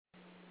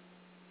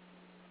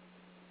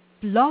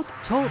Blog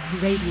Talk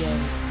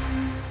Radio.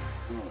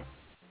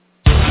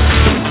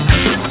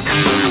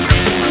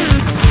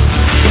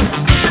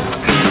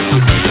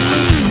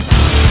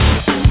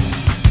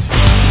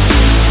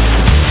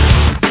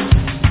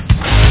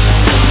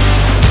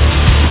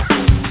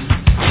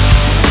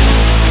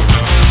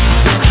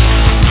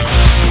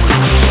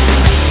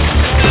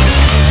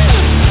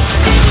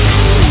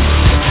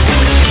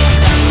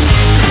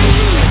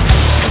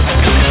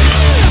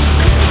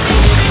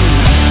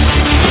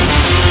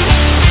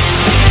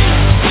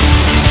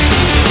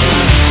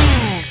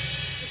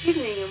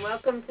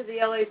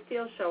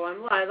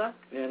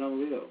 And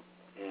I'm Leo,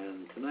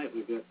 and tonight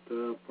we've got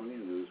plenty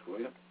of news for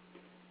you.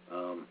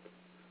 Let's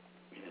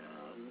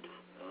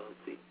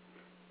see,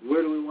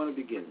 where do we want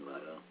to begin,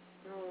 Lila?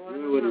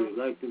 Where would we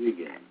like to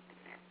begin?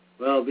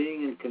 Well,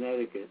 being in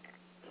Connecticut,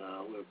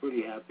 we're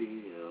pretty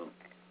happy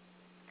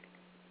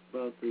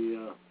about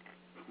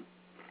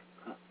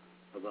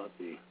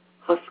the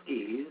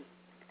Huskies.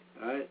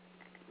 All right,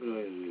 we don't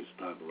usually just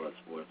talk about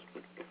sports,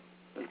 but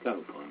it's kind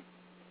of fun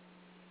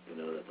to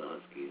know that the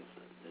Huskies.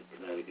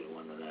 Connecticut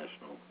won the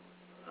national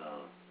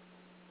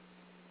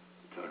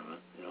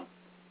tournament, the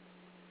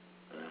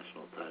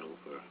national title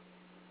for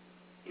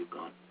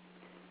UConn.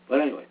 But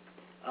anyway,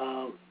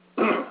 I'm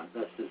just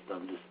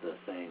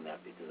saying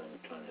that because I'm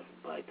trying to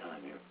buy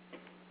time here.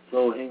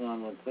 So hang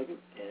on one second,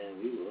 and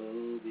we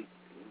will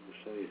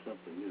show you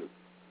something new.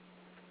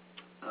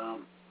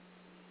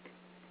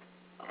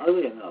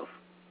 Oddly enough,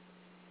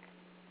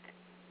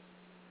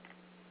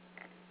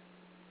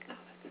 I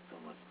get so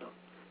much stuff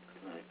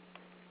tonight.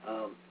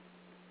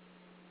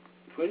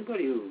 For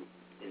anybody who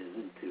is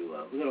into,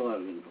 we got a lot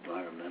of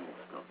environmental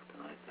stuff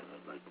tonight that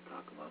I'd like to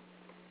talk about.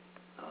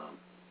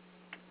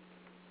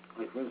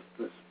 Like for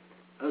instance,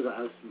 I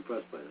was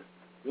impressed by this.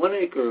 1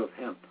 acre of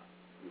hemp,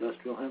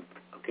 industrial hemp,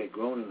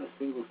 grown in a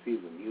single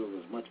season, yields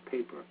as much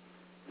paper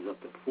as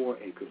up to 4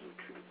 acres of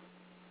trees.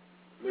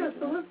 Yeah,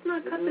 so let's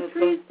not cut the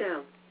trees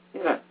down.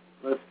 Yeah,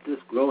 let's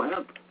just grow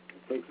hemp.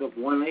 It takes up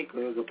 1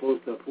 acre as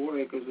opposed to 4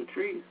 acres of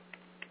trees.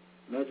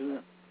 Imagine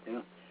that.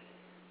 Yeah.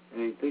 I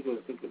mean, think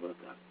about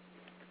that.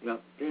 Yeah,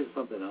 here's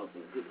something else.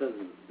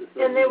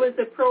 And there was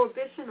a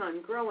prohibition on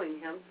growing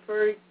hemp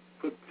for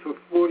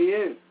 40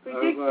 years.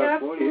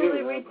 Absolutely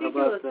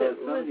ridiculous. About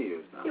 70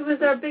 years now. It was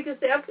our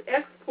biggest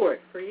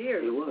export for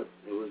years. It was.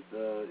 It was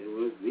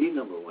the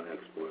number one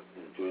export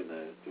during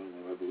the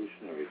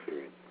Revolutionary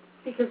period.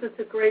 Because it's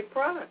a great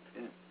product.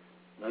 Yeah,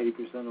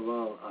 90% of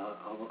all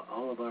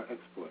of our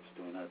exports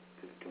during the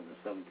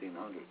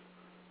 1700s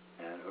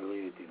and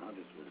early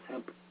 1800s was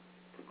hemp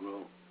to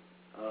grow.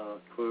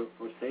 For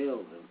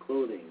sales and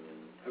clothing and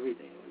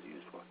everything it was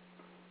used for.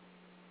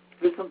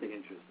 Here's something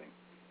interesting.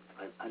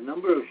 A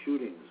number of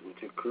shootings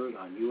which occurred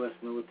on U.S.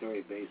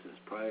 military bases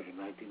prior to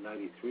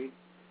 1993,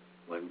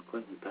 when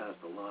Clinton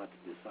passed a law to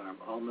disarm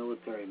all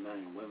military men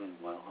and women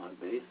while on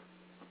base,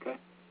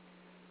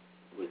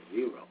 was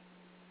 0.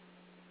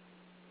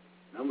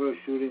 Number of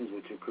shootings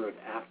which occurred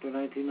after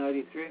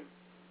 1993,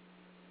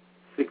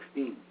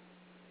 16.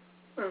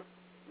 Huh.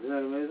 Isn't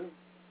that amazing?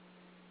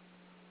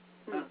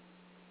 Yeah.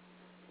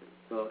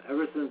 So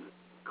ever since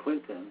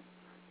Clinton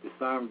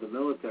disarmed the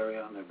military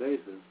on their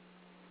bases,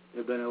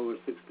 there's been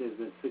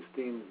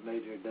 16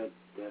 major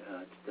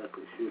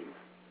deathly shootings.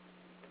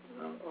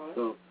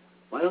 So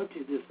why don't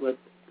you just let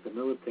the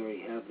military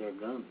have their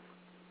guns?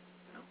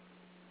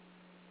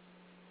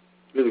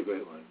 Really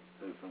great one.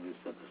 Somebody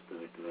sent this to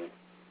me today.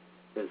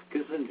 It says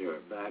Kissinger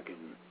back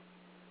in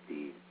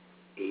the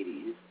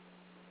 80s,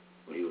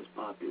 when he was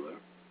popular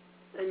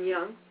and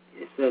young,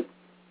 he said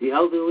the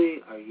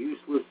elderly are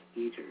useless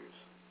eaters.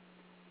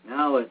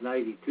 Now at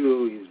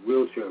 92, he's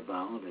wheelchair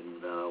bound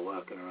and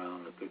walking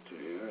around the picture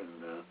here,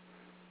 and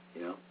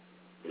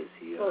is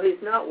he? Well,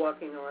 he's not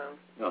walking around.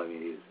 No, I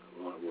mean he's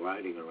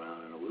riding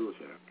around in a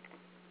wheelchair.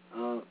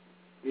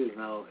 He is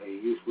now a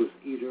useless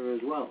eater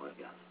as well, I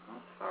guess. Huh?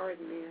 Horrid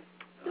man,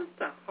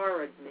 just a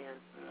horrid man.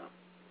 Yeah.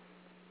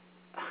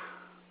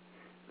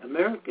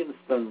 Americans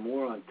spend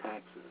more on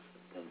taxes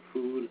than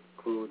food,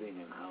 clothing,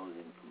 and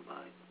housing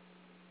combined.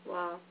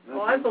 Wow.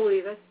 Oh, I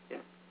believe it.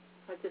 Yeah.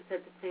 I just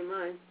had to pay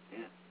mine.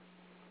 Yeah.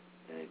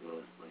 And it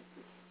goes like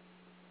this.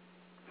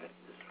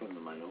 This is from the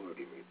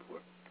Minority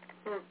Report.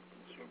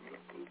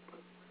 Conservative group,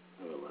 but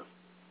nevertheless.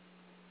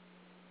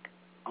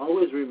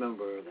 Always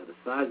remember that the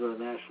size of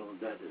the national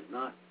debt is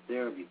not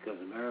there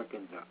because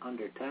Americans are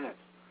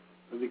undertaxed,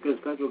 but because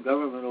federal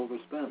government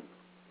overspends.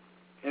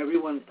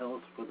 Everyone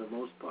else, for the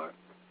most part,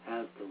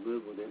 has to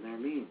live within their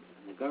means.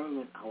 And the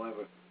government,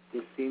 however,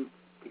 just seems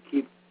to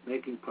keep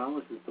making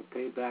promises to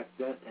pay back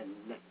debt and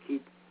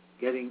keep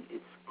getting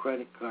its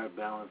credit card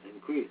balance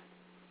increased.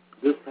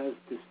 This has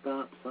to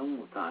stop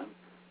sometime,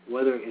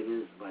 whether it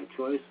is by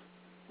choice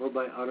or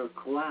by utter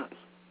collapse.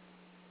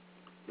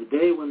 The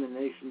day when the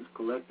nations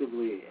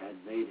collectively had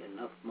made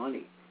enough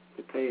money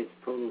to pay its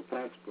total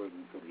tax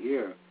burden for the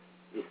year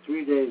is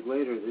 3 days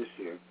later this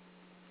year,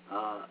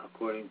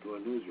 according to a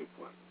news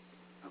report.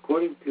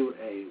 According to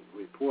a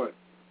report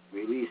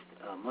released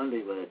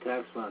Monday by the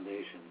Tax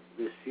Foundation,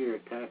 this year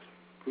Tax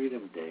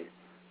Freedom Day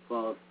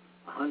falls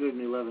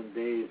 111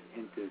 days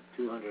into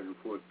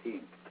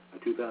 2014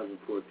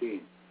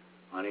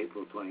 on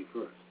April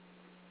 21st.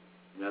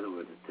 In other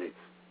words, it takes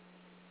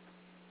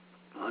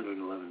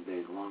 111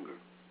 days longer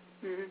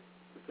to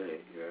say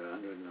you're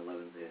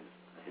 111 days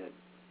ahead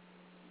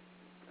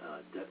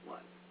debt-wise.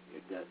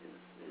 Your debt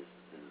is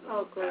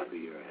half a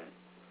year ahead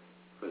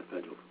for the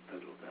federal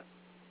debt.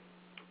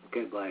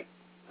 Okay, Blake.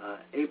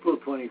 April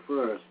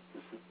 21st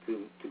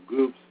to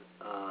groups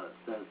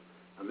says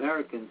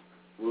Americans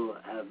will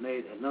have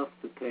made enough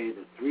to pay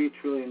the $3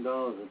 trillion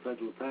in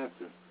federal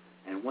taxes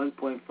and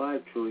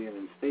 $1.5 trillion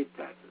in state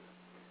taxes,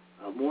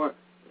 more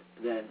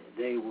than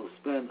they will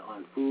spend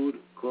on food,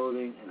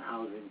 clothing, and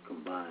housing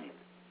combined.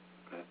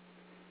 Okay?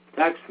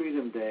 Tax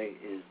Freedom Day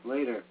is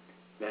later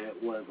than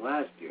it was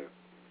last year,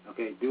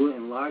 okay, due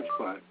in large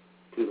part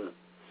to the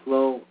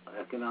slow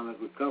economic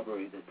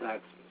recovery the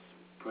tax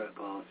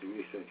policy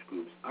research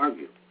groups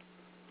argued.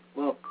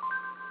 Well,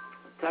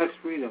 Tax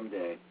Freedom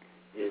Day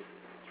is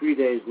 3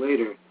 days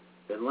later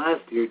than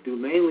last year, due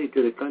mainly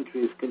to the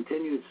country's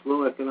continued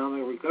slow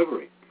economic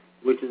recovery,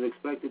 which is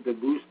expected to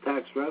boost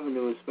tax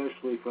revenue,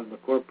 especially from the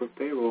corporate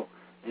payroll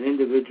and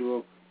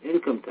individual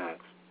income tax,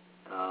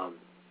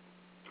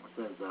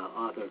 says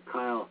author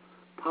Kyle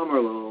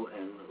Pomerleau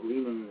and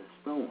Lehman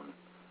Stone.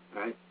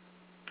 Right?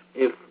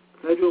 If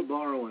federal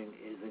borrowing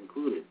is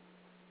included,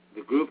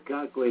 the group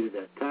calculated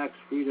that Tax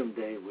Freedom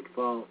Day would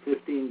fall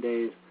 15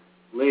 days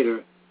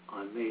later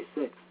on May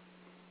 6th.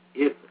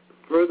 If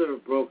further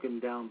broken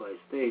down by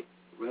state,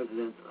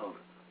 residents of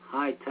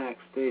high-tax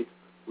states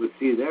would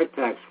see their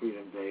Tax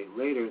Freedom Day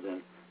later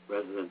than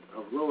residents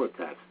of lower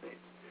tax states.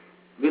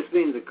 This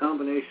means a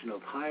combination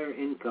of higher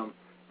income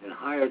and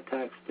higher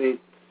tax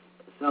states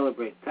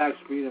celebrate Tax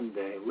Freedom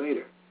Day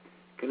later.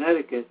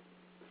 Connecticut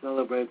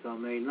celebrates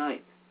on May 9th.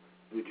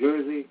 New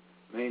Jersey,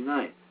 May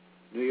 9th.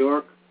 New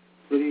York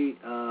City,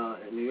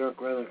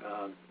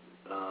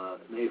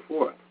 May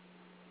 4th.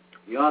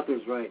 The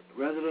authors write,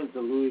 residents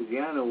of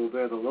Louisiana will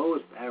bear the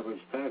lowest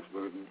average tax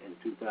burden in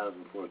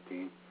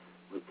 2014,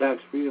 with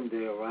Tax Freedom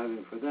Day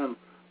arriving for them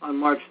on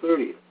March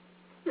 30th.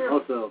 Yeah.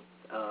 Also,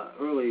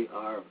 early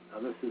are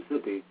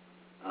Mississippi,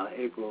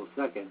 April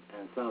 2nd,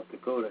 and South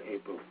Dakota,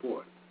 April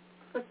 4th.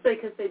 Let's say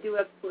because they do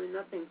absolutely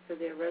nothing for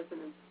their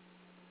residents.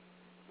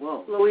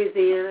 Well,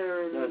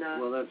 Louisiana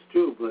and... that's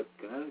true, but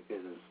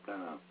Connecticut is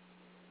kind of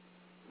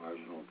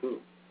marginal too.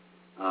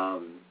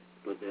 But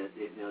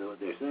what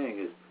they're saying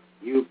is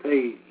you're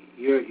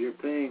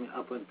paying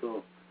up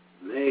until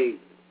May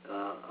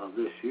of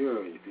this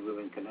year if you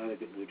live in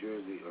Connecticut, New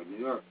Jersey, or New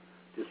York,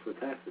 just for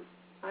taxes.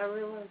 I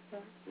realize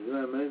that. Isn't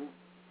that amazing?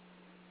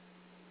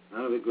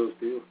 None of it goes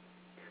to you.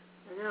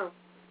 I know.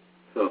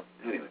 So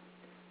anyway,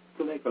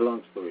 to make a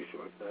long story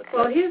short,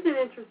 here's an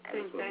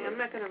interesting thing. I'm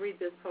not going to read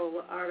this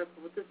whole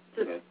article, but this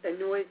just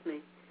annoys me.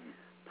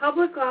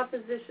 Public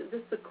opposition.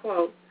 This is a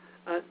quote.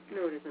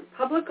 No, it isn't.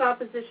 Public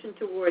opposition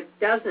to war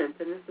doesn't,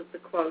 and this is the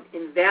quote,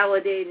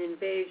 invalidate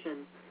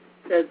invasion,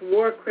 says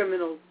war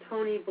criminal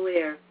Tony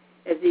Blair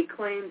as he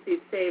claims he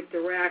saved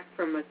Iraq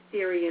from a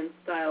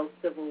Syrian-style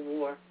civil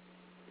war.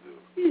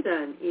 He's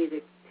an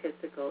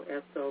egotistical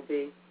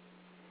SOB.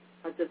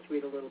 I'll just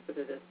read a little bit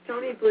of this.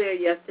 Tony Blair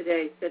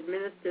yesterday said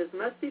ministers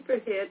must be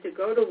prepared to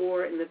go to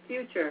war in the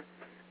future,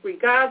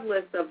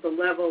 regardless of the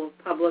level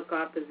of public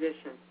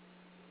opposition.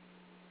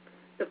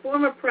 The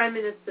former Prime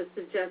Minister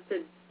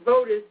suggested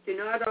voters do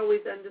not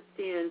always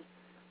understand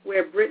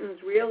where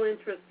Britain's real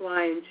interests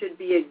lie and should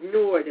be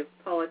ignored if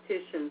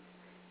politicians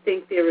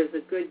think there is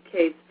a good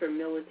case for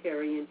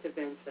military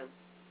intervention.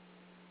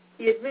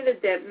 He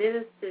admitted that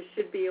ministers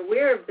should be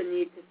aware of the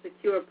need to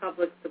secure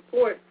public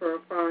support for a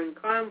foreign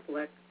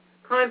conflict,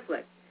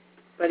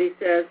 but he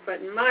says,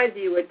 but in my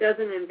view, it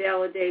doesn't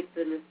invalidate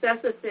the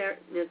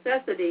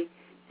necessity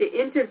to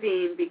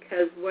intervene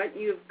because what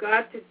you've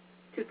got to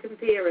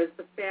compare is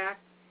the facts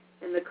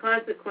and the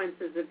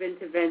consequences of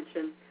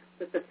intervention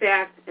with the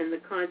facts and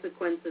the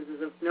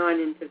consequences of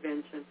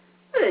non-intervention.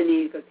 What an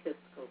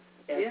egotistical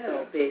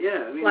SLB.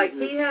 Yeah, I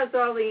mean, he has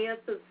all the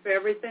answers for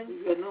everything.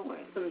 He's got no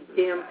answers. Some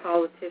damn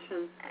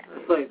politicians.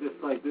 It's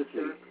like this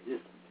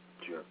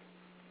jerk,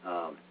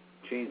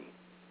 Cheney.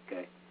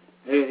 Okay,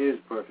 here's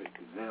a perfect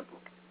example.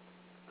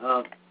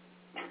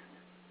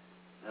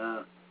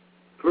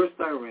 First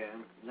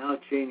Iran, now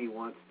Cheney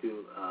wants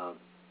to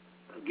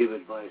give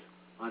advice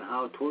on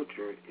how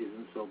torture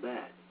isn't so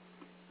bad.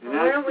 And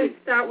why don't we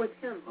start with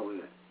him?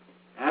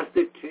 Ask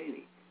Dick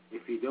Cheney,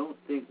 if you don't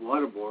think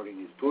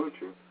waterboarding is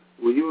torture,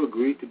 will you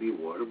agree to be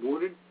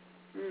waterboarded?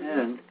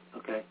 Mm-hmm.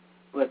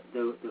 But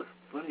the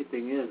funny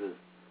thing is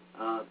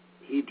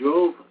he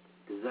drove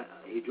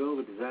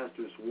a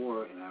disastrous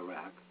war in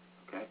Iraq.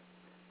 Okay,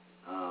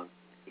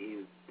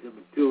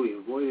 number 2, he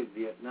avoided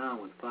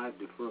Vietnam with 5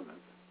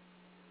 deferments.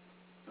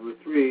 Number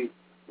 3,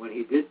 when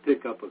he did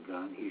pick up a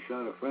gun, he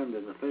shot a friend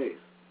in the face.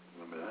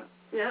 Remember that?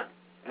 Yeah.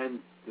 And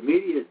the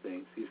media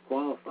thinks he's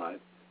qualified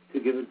to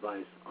give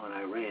advice on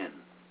Iran,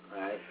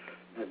 right?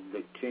 That's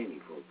Dick Cheney,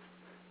 folks.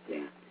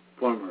 The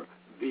former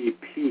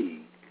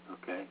VP,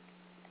 okay?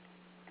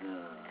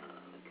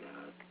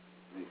 God,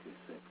 makes me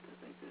sick to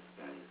think this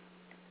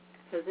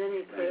has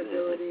any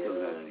credibility at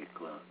all. Not any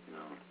clout, you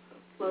know. So.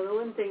 Well, the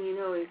one thing you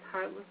know, he's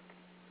heartless.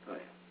 Oh,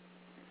 yeah.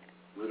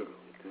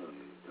 Literally, too.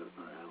 He does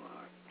not have a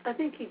heart. I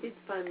think he did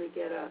finally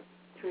get a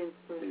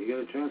transplant. Did he get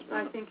a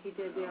transplant? I think he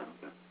did, yeah.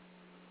 Okay.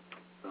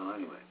 So,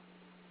 anyway.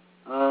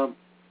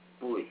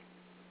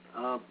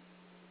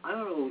 I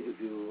don't know if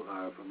you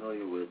are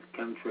familiar with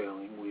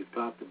chemtrailing. We've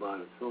talked about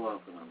it so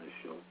often on this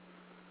show.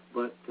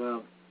 But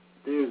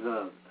there's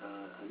a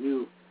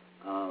new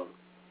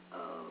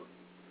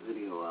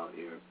video out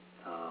here.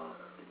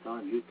 It's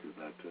on YouTube,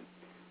 actually. It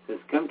says,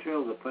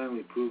 chemtrails are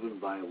finally proven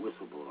by a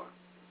whistleblower.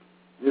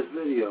 In this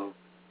video,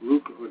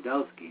 Luke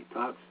Rudkowski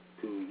talks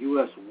to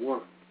U.S.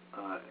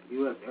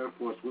 Air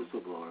Force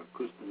whistleblower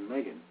Kristen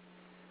Megan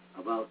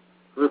about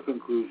her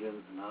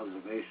conclusions and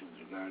observations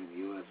regarding the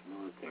U.S.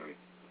 military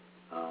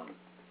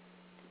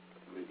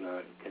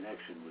regarding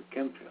connection with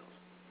chemtrails.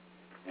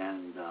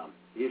 And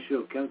the issue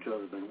of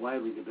chemtrails has been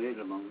widely debated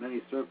among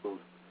many circles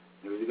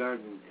and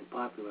regarded in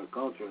popular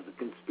culture as a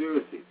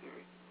conspiracy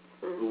theory.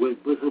 But with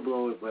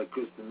whistleblowers like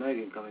Kristen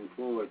Megan coming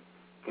forward,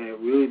 can it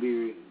really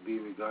be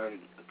regarded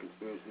a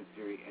conspiracy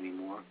theory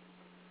anymore?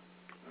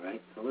 All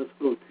right, so let's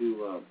go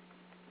to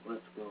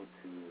this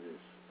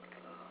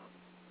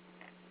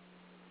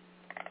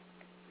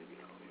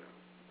video here.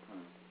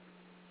 I'm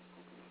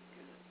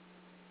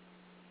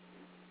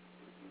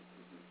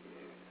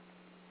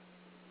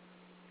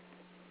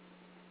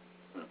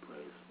going to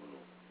play this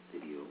little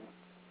video.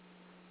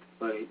 It's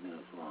about 8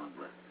 minutes long,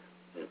 but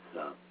it's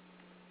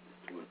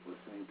worth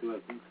listening to, I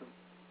think so.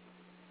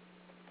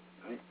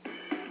 All right?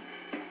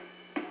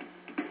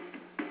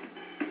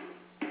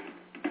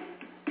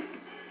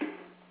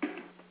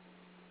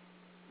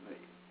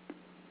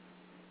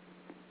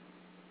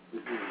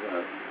 This is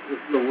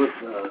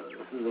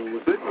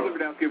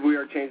Lubudowski of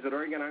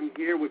WeAreChange.org, and I'm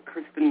here with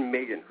Kristen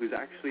Megan, who's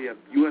actually a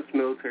U.S.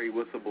 military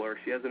whistleblower.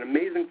 She has an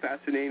amazing,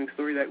 fascinating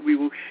story that we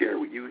will share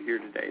with you here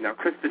today. Now,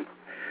 Kristen,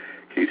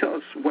 can you tell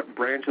us what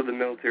branch of the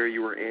military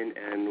you were in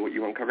and what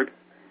you uncovered?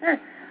 Sure.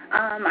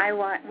 I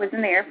was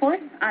in the Air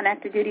Force on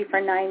active duty for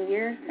 9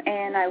 years,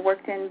 and I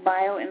worked in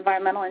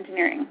bioenvironmental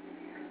engineering.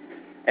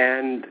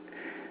 And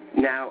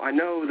now, I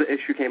know the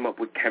issue came up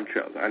with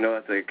chemtrails. I know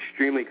that's an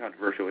extremely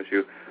controversial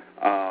issue.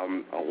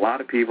 A lot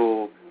of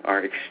people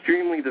are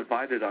extremely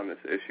divided on this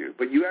issue,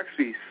 but you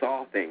actually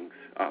saw things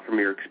from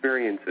your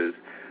experiences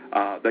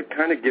that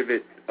kind of give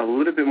it a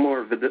little bit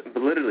more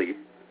validity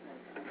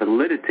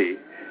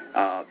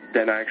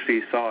than I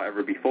actually saw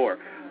ever before.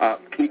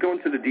 Can you go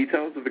into the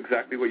details of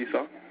exactly what you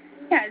saw?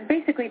 Yeah,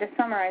 basically to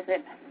summarize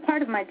it,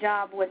 part of my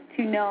job was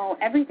to know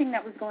everything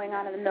that was going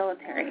on in the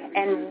military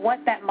and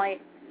what type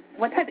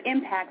of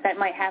impact that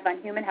might have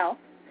on human health,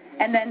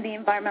 and then the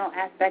environmental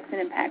aspects and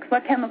impacts.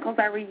 What chemicals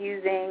are we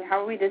using? How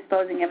are we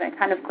disposing of it?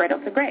 Kind of cradle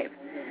to grave.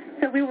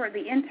 So we were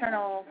the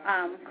internal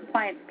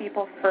compliance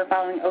people for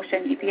following OSHA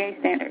and EPA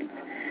standards.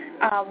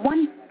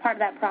 One part of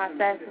that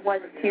process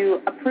was to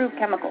approve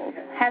chemicals,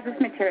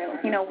 hazardous materials.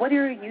 You know, what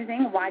are you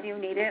using? Why do you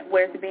need it?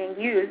 Where is it being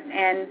used?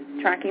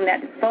 And tracking that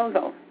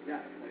disposal.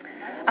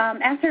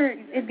 After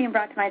it being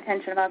brought to my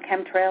attention about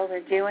chemtrails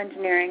or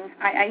geoengineering,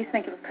 I used to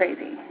think it was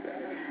crazy.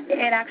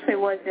 It actually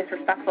was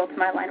disrespectful to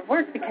my line of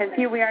work because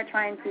here we are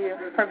trying to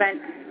prevent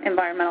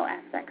environmental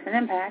aspects and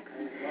impacts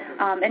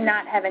and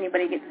not have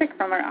anybody get sick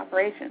from our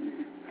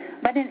operations.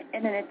 But in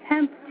an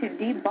attempt to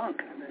debunk,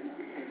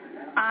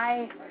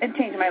 it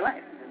changed my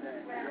life.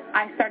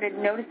 I started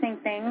noticing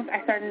things.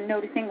 I started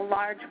noticing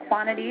large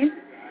quantities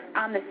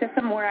on the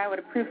system where I would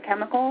approve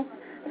chemicals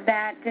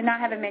that did not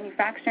have a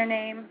manufacturer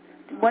name,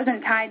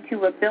 wasn't tied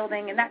to a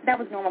building, and that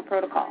was normal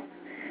protocol.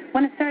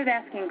 When I started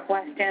asking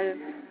questions,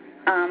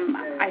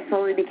 I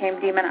slowly became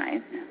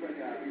demonized.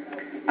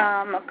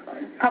 A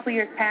couple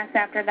years passed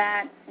after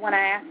that. When I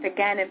asked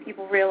again and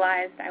people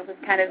realized I was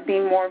kind of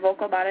being more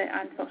vocal about it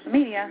on social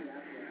media,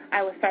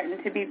 I was starting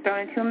to be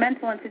thrown into a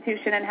mental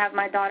institution and have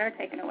my daughter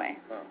taken away.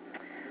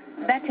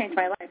 That changed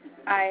my life.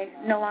 I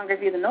no longer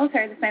view the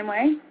military the same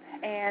way,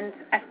 and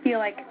I feel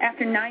like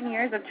after 9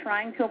 years of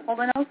trying to uphold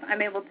an oath,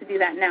 I'm able to do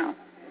that now.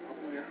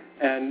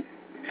 And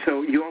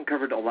so you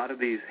uncovered a lot of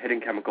these hidden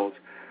chemicals.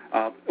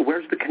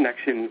 Where's the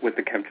connection with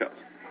the chemtrails?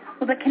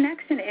 Well, the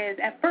connection is,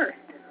 at first,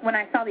 when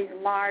I saw these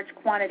large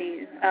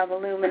quantities of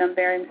aluminum,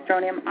 barium,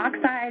 strontium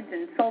oxides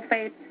and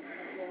sulfates,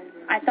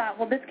 I thought,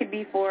 well, this could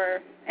be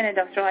for an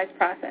industrialized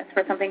process,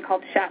 for something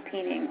called shot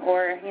peening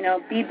or,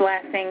 bead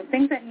blasting,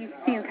 things that you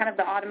see in kind of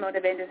the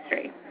automotive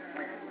industry.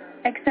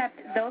 Except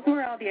those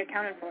were all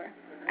accounted for.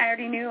 I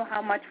already knew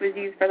how much was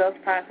used for those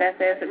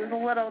processes. It was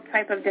a little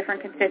type of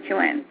different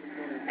constituent.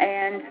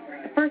 And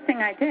the first thing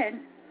I did,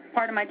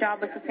 part of my job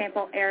was to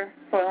sample air,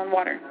 soil, and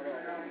water.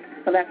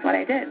 So that's what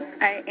I did.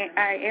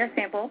 I air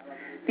sampled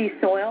the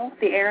soil,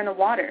 the air, and the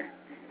water.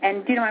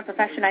 And due to my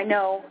profession, I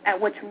know at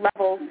which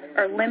levels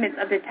or limits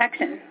of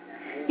detection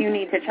you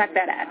need to check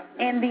that at.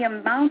 And the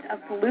amount of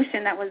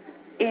pollution that was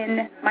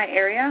in my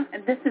area,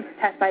 and this is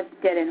tests I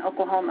did in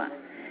Oklahoma,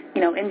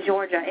 in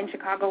Georgia, in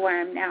Chicago where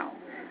I am now.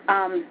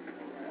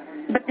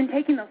 But in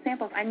taking those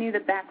samples, I knew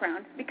the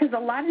background because a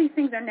lot of these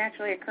things are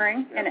naturally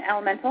occurring in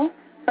elemental,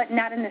 but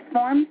not in this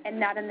form and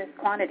not in this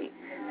quantity.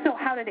 So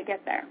how did it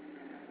get there?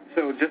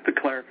 So just to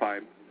clarify,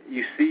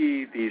 you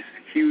see these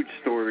huge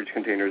storage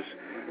containers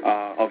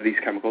of these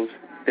chemicals.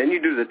 Then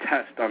you do the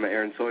test on the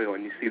air and soil,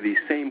 and you see these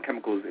same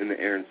chemicals in the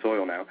air and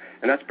soil now.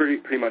 And that's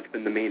pretty much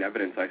been the main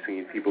evidence I've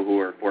seen people who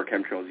are for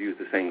chemtrails use,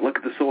 is saying, look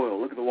at the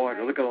soil, look at the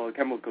water, look at all the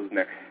chemicals in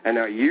there. And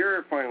now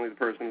you're finally the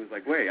person who's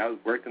like, wait, I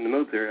worked in the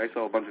military, I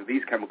saw a bunch of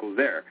these chemicals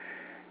there.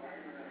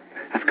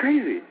 That's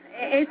crazy.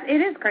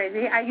 It is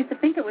crazy. I used to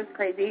think it was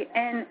crazy,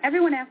 and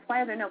everyone asks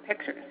why are there no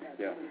pictures.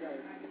 Yeah.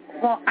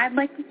 Well, I'd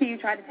like to see you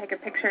try to take a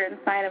picture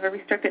inside of a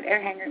restricted air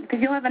hangar,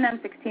 because you'll have an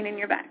M16 in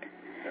your back.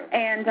 Yeah.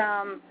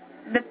 And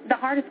the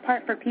hardest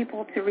part for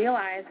people to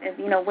realize is,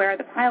 where are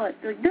the pilots?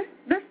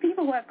 There's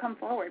people who have come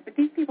forward, but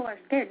these people are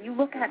scared. You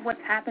look at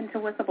what's happened to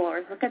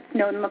whistleblowers, look at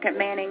Snowden, look at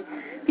Manning.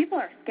 People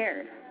are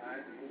scared.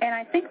 And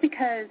I think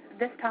because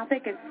this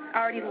topic is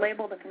already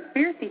labeled a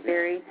conspiracy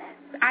theory,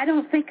 I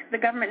don't think the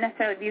government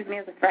necessarily views me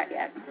as a threat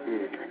yet.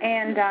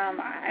 And,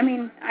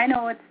 I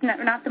know it's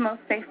not the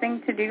most safe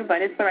thing to do,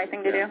 but it's the right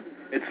thing to do.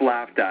 It's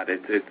laughed at.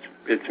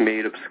 It's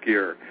made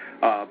obscure.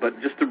 But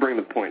just to bring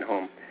the point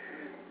home,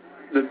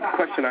 the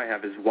question I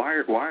have is why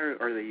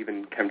are they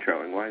even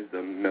chemtrailing? Why is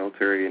the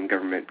military and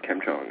government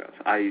chemtrailing us?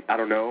 I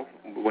don't know.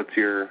 What's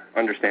your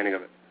understanding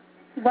of it?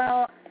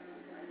 Well,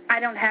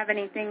 I don't have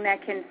anything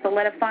that can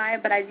solidify,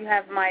 but I do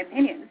have my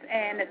opinions,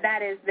 and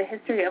that is the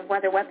history of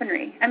weather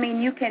weaponry. I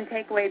mean, you can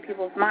take away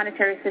people's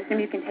monetary system,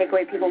 you can take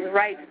away people's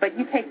rights, but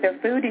you take their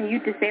food and you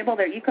disable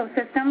their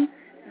ecosystem,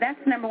 that's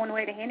the number one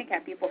way to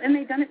handicap people. And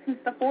they've done it since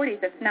the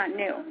 40s. It's not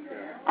new.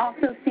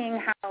 Also seeing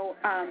how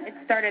it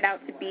started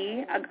out to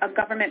be a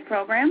government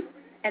program,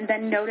 and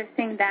then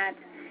noticing that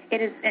it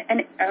is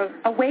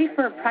a way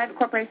for private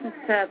corporations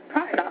to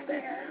profit off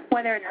it,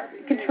 whether it's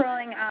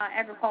controlling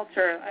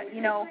agriculture,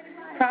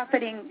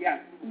 profiting.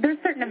 There's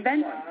certain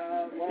events,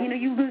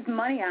 you lose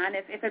money on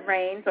if it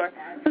rains.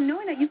 So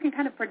knowing that you can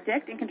kind of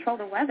predict and control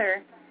the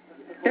weather,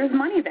 there's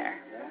money there.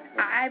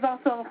 I've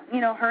also,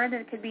 heard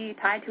that it could be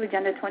tied to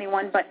Agenda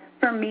 21, but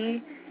for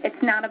me,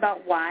 it's not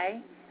about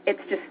why.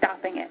 It's just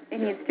stopping it.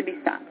 It needs to be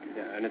stopped.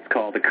 Yeah, and it's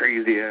called the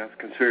crazy-ass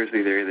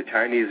conspiracy theory. The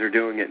Chinese are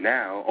doing it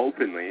now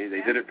openly.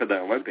 They did it for the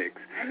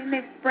Olympics. I mean,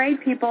 they've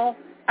sprayed people.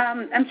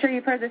 I'm sure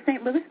you've heard the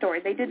St. Louis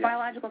story. They did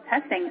biological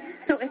testing.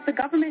 So if the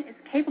government is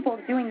capable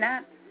of doing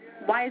that,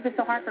 why is it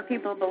so hard for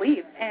people to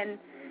believe? And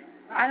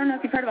I don't know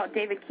if you've heard about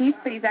David Keith,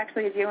 but he's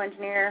actually a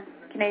geoengineer,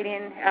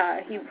 Canadian.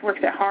 He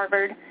works at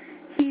Harvard.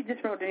 He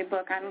just wrote a new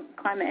book on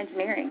climate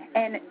engineering.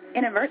 And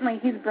inadvertently,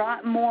 he's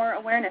brought more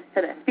awareness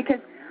to this because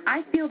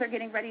I feel they're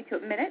getting ready to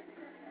admit it,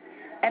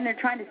 and they're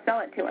trying to sell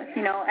it to us.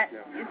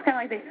 It's kind of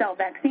like they sell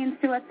vaccines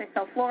to us, they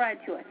sell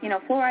fluoride to us.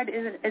 Fluoride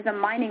is a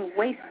mining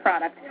waste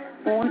product.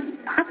 Well,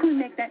 how can we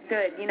make that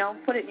good?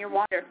 Put it in your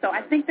water. So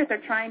I think that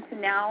they're trying to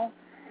now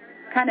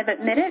kind of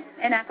admit it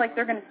and act like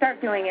they're going to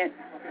start doing it,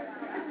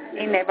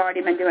 and they've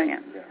already been doing it.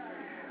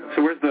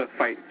 So where's the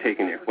fight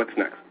taking you? What's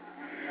next?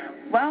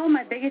 Well,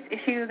 my biggest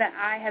issue that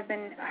I have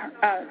been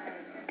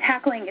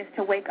tackling is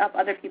to wake up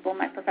other people in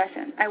my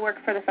profession. I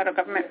worked for the federal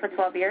government for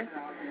 12 years,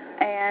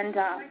 and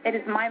it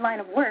is my line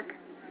of work.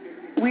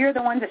 We are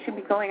the ones that should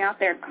be going out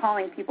there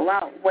calling people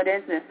out. What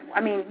is this?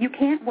 I mean, you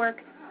can't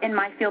work in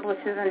my field, which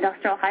is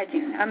industrial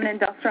hygiene. I'm an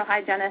industrial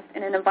hygienist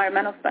and an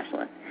environmental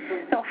specialist.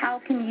 So how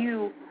can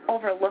you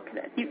overlook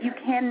this? You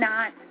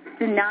cannot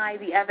deny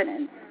the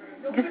evidence.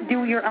 Just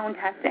do your own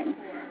testing.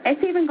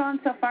 It's even gone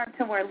so far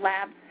to where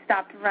labs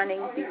stopped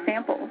running these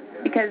samples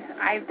because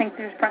I think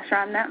there's pressure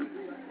on them.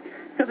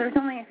 So there's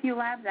only a few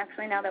labs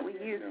actually now that we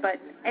use, but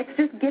it's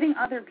just getting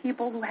other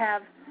people who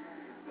have,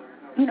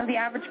 the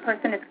average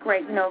person is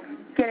great,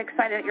 get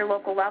excited at your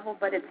local level,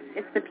 but it's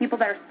the people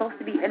that are supposed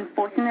to be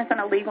enforcing this on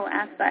a legal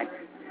aspect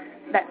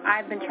that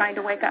I've been trying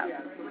to wake up.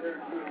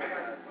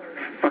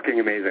 Fucking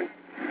amazing.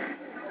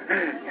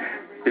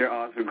 You're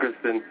awesome,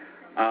 Kristen.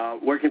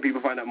 Where can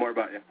people find out more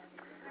about you?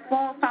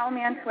 Well, follow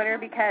me on Twitter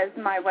because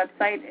my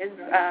website is,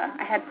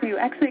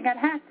 it got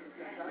hacked.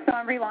 So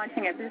I'm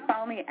relaunching it. Just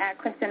follow me at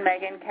Kristen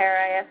Meghan,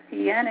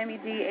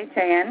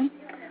 KRISTNMEGHAN.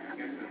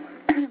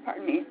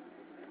 Pardon me.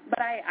 But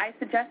I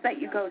suggest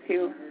that you go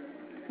to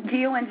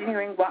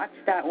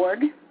geoengineeringwatch.org,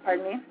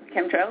 pardon me,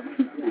 chemtrails,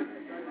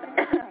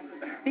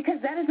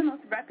 because that is the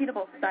most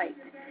reputable site.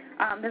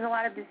 There's a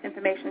lot of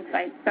disinformation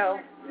sites, so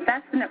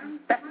that's the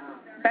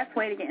best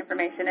way to get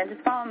information. And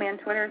just follow me on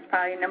Twitter. It's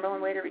probably the number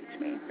one way to reach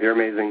me. You're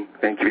amazing.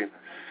 Thank you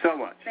so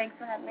much. Thanks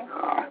for having me.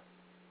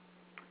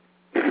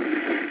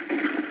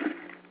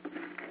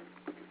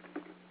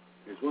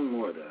 There's one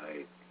more that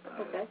I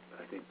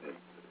think that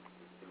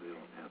we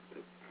don't have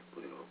to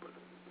put it over, but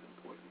it's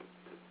important to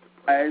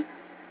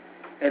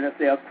and if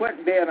they'll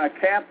quit being a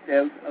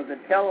captive of the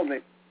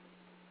television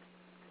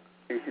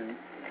and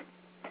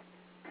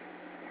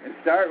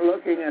start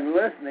looking and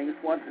listening to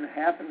what's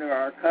happened to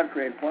our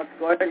country and what's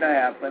going to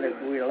happen if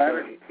we let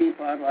it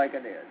keep on like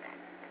it is,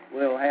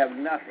 we'll have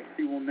nothing.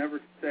 We will never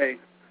say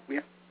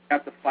we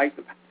have to fight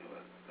the.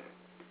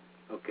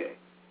 Okay.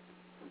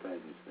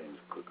 Sometimes these things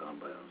click on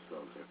by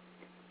themselves here.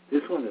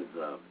 This one is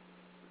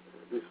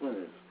this one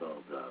is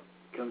called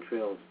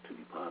Chemtrails to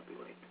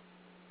Depopulate.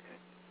 Okay?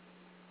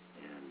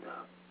 And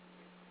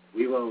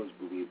we've always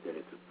believed that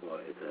it's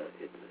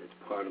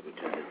part of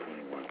Agenda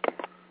 21.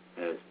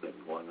 And it's been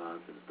going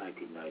on since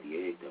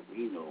 1998 that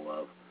we know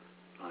of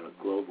on a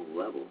global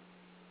level.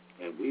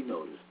 And we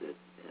noticed it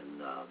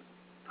in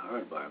our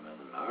environment,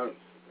 in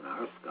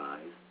our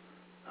skies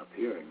up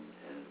here and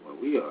where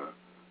we are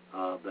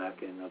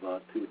back in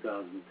about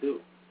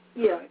 2002.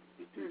 Yeah. Right?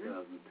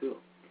 2002.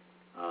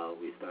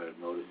 We started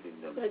noticing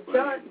them.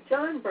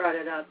 John brought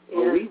it up.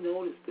 Well, we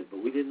noticed it,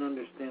 but we didn't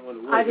understand what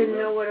it was. I didn't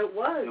know what it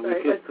was. And we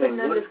kept saying,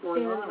 couldn't what's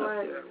going on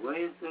understand up there? Why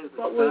is there the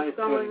what was sky's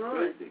going turning on.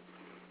 crazy?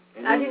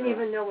 And I then, didn't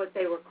even know what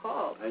they were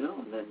called. I know.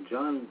 And then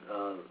John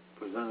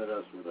presented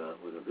us with a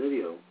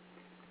video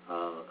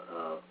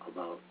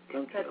about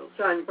chemtrails. That's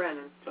John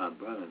Brennan. John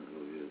Brennan, who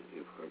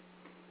you've heard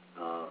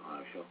on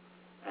our show,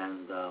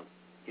 and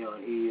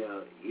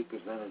he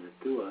presented it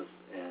to us,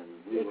 and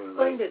we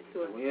explained it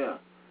to us. Yeah,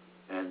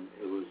 and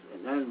it was,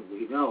 and then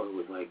it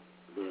was like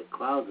the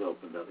clouds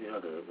opened up.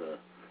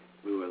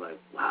 We were like,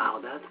 wow,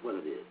 that's what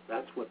it is.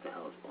 That's what the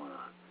hell is going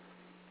on.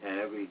 And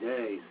every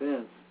day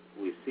since,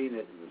 we've seen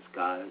it in the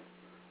skies,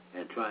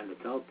 and trying to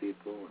tell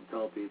people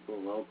locally,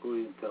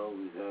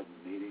 we've had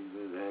meetings,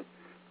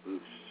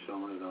 we've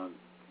shown it on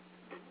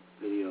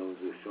videos,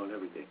 we've shown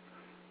everything.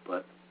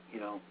 But,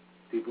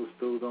 people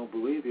still don't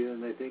believe you,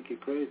 and they think you're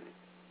crazy.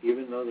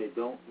 Even though they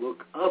don't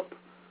look up,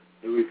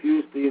 they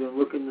refuse to even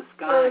look in the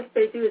sky. Well, if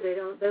they do, they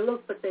don't. They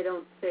look, but they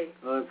don't see.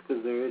 Well, it's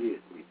because they're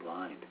idiotically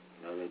blind.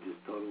 They're just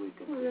totally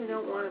completely They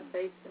don't blind. want to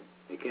face it.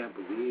 They can't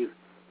believe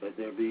that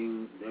they're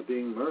being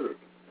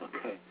murdered.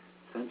 Okay,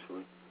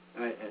 essentially.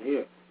 All right, and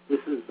here, this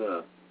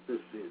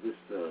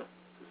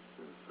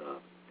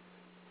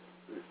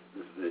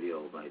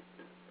video might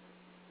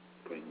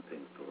bring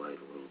things to light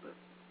a little bit.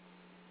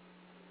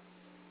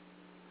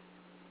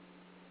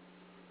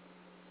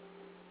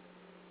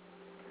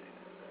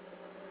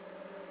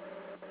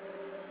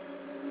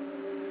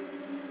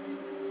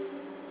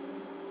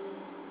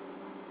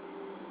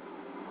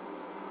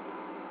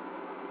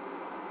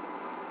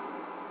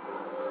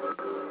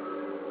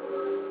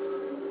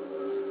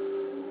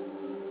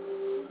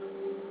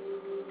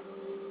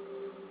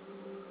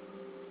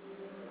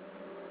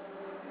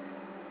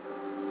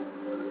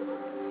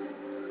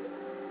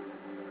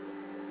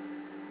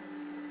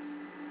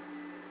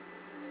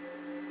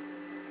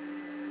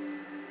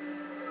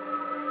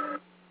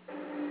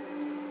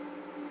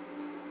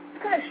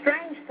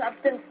 Strange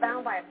substance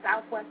found by a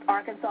southwest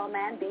Arkansas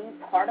man being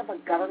part of a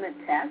government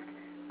test?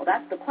 Well,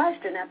 that's the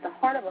question at the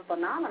heart of a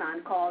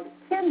phenomenon called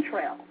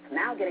chemtrails,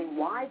 now getting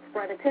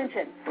widespread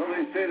attention. Well,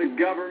 they say the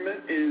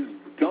government is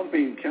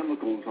dumping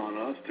chemicals on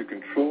us to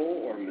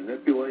control or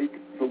manipulate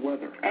the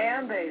weather.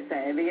 And they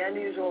say the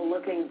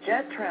unusual-looking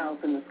jet trails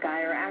in the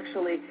sky are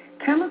actually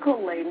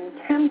chemical-laden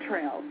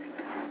chemtrails.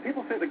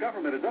 People say the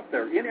government is up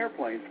there in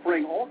airplanes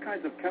spraying all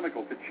kinds of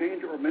chemicals to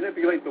change or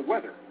manipulate the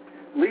weather,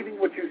 leaving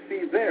what you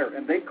see there,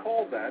 and they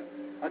call that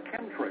a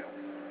chemtrail.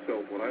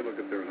 So what I look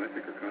at there and I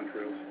think are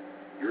contrails,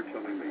 you're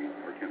telling me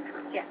are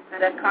chemtrails. Yes,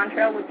 and a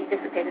contrail would be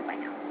dissipated by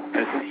now.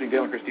 And it's interesting,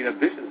 Dale and Christina,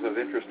 this is of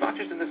interest not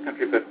just in this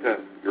country, but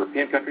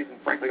European countries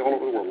and, frankly, all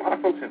over the world. A lot of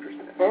folks interested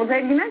in it. Well,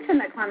 Dave, you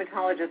mentioned that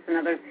climatologists and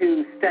others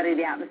who study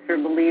the atmosphere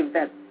believe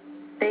that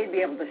they'd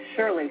be able to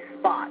surely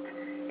spot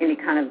any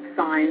kind of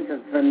signs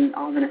of an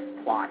ominous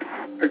plot.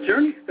 Our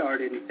journey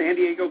started in San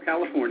Diego,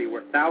 California,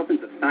 where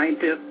thousands of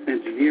scientists,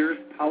 engineers,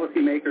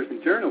 policymakers,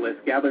 and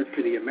journalists gathered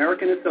for the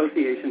American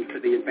Association for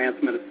the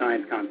Advancement of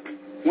Science conference.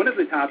 One of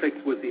the topics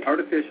was the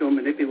artificial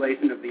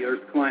manipulation of the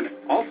Earth's climate,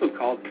 also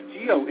called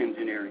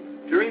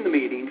geoengineering. During the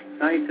meeting,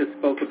 scientists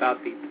spoke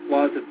about the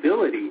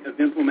plausibility of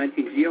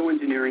implementing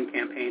geoengineering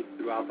campaigns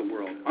throughout the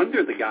world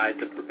under the guise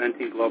of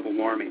preventing global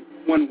warming.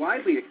 One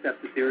widely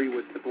accepted theory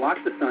was to block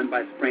the sun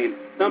by spraying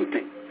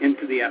something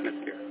into the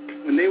atmosphere.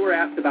 When they were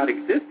asked about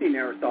existing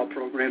aerosol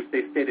programs,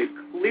 they stated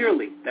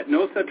clearly that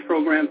no such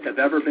programs have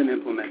ever been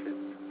implemented.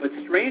 But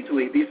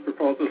strangely, these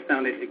proposals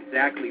sounded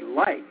exactly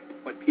like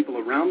what people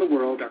around the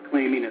world are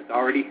claiming is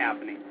already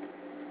happening.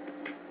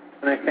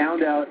 And I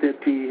found out that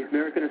the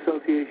American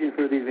Association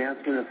for the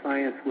Advancement of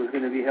Science was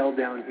going to be held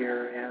down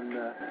here, and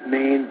the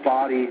main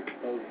body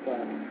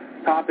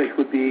of topics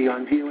would be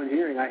on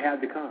geoengineering. I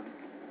had to come.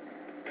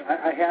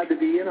 I had to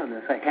be in on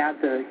this. I had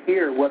to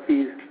hear what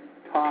these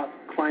top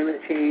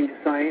climate change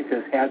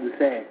scientists had to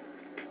say.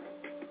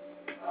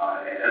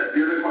 And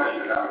the other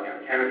question about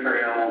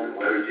chemtrails,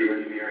 whether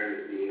geoengineering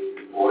is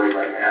being employed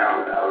right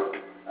now, about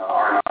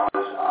our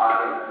knowledge, I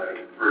don't have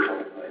a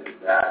personal complaint to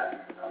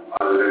that,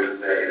 other than to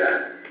say that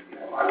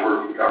I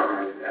work in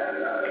government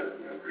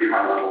at pretty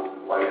high levels in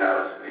the White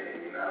House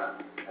and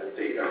at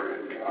state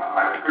government.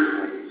 I'm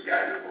personally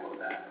skeptical of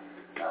that.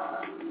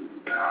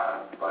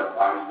 But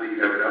obviously,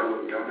 you never know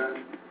what you don't know.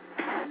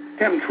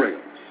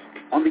 Chemtrails.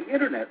 On the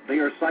Internet, they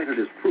are cited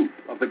as proof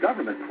of the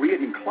government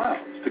creating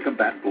clouds to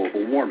combat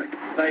global warming.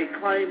 They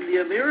claim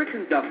the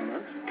American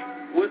government,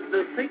 with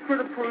the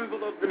secret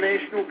approval of the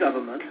national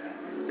government,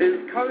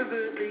 is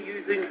covertly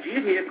using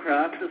jet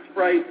aircraft to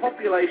spray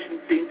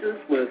population centres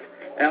with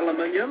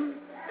aluminium,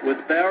 with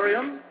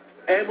barium,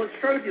 and with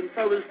strontium,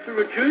 so as to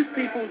reduce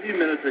people's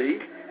immunity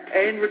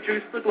and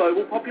reduce the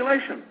global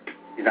population.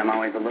 I'm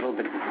always a little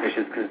bit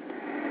suspicious because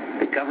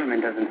the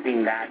government doesn't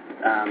seem that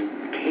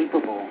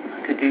capable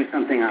to do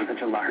something on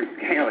such a large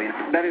scale. You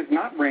know? That is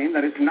not rain.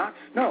 That is not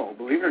snow.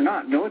 Believe it or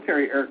not,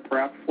 military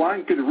aircraft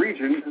flying through the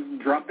region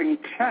is dropping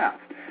chaff,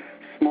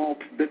 small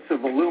bits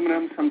of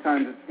aluminum.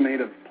 Sometimes it's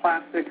made of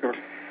plastic or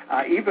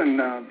even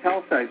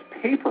tell-sized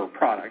paper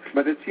products,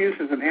 but it's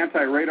used as an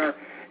anti-radar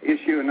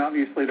issue, and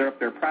obviously they're up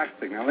there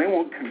practicing. Now, they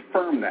won't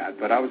confirm that,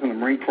 but I was in the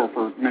Marine Corps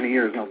for many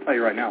years, and I'll tell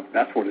you right now,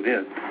 that's what it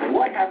is. And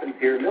what happens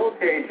here,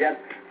 military jets,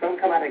 some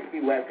come out of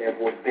Key West Air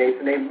Force Base,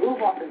 and they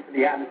move off into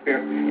the atmosphere,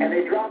 and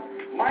they drop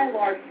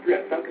mylar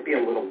strips. Some could be a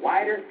little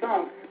wider,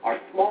 some are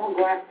small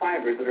glass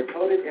fibers that are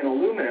coated in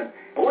aluminum.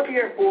 And what the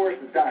Air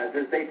Force does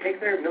is they take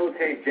their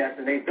military jets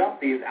and they dump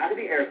these out of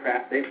the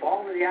aircraft, they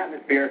fall into the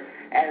atmosphere,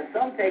 and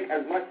some take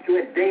as much to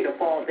a day to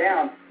fall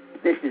down.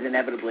 This is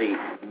inevitably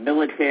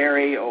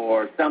military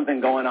or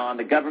something going on.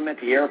 The government,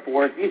 the Air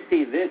Force, you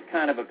see this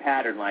kind of a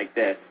pattern like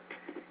this,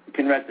 you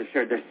can rest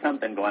assured there's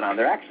something going on.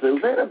 They're actually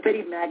little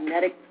bitty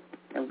magnetic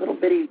and little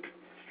bitty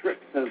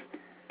strips of,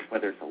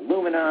 whether it's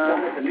aluminum.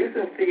 Well, it's a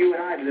nuisance to you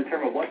and I to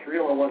determine what's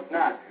real and what's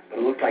not, but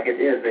it looks like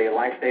it is a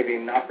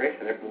life-saving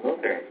operation there from the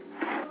military.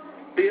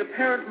 The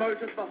apparent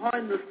motive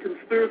behind this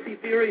conspiracy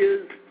theory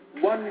is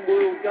one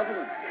world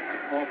government.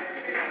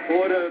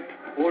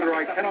 Order,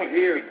 I cannot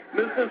hear.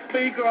 Mr.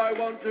 Speaker, I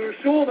want to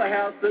assure the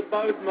House that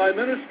both my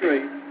ministry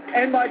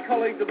and my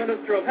colleague, the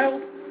Minister of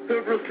Health, who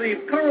have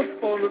received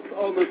correspondence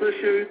on this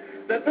issue,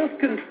 that this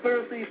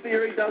conspiracy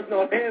theory does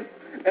not have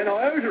an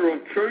iota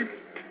of truth,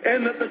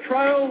 and that the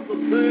trails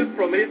observed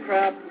from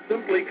aircraft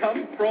simply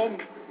come from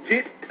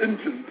jet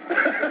engines.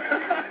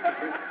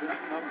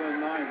 Number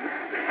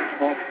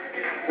 9.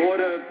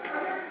 Order.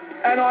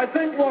 And I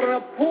think what an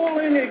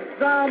appalling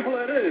example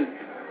it is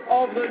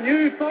of the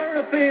new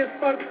Foreign Affairs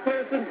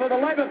spokesperson for the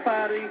Labour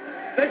Party,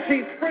 that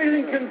she's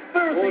spreading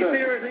conspiracy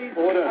theories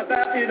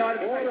about the United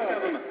States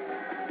government.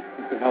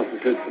 The House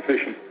has said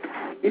sufficient.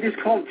 It is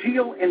called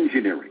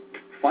geoengineering,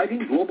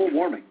 fighting global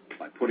warming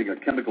by putting a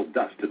chemical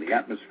dust in the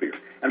atmosphere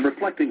and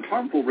reflecting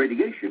harmful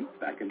radiation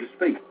back into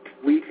space.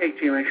 We take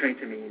geoengineering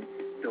to mean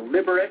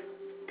deliberate,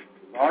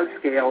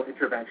 large-scale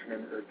intervention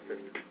in the Earth's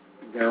system.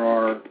 There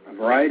are a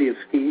variety of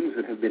schemes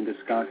that have been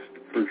discussed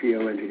for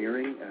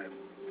geoengineering.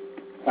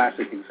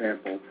 Classic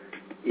example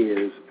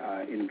is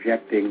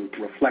injecting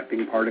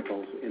reflecting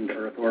particles into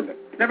Earth orbit.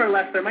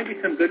 Nevertheless, there might be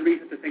some good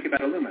reasons to think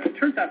about aluminum. It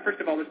turns out,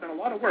 first of all, there's been a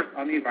lot of work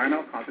on the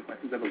environmental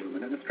consequences of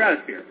aluminum in the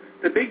stratosphere.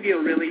 The big deal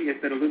really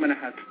is that aluminum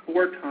has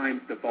 4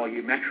 times the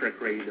volumetric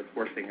radius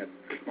forcing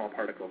for small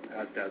particles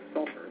as does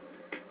sulfur.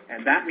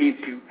 And that means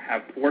you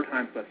have 4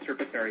 times less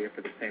surface area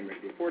for the same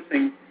radius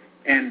forcing.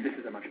 And this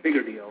is a much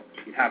bigger deal.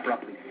 You'd have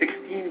roughly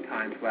 16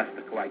 times less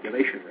the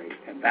coagulation rate,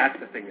 and that's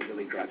the thing that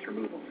really drives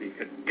removal. So you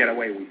could get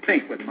away, we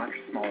think, with much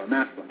smaller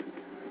mass levels.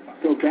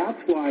 So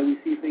that's why we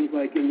see things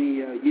like in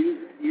the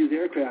used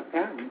aircraft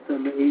patent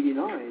from the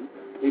 89,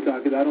 they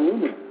talk about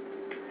aluminum.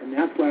 And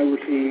that's why we're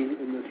seeing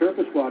in the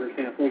surface water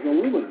samples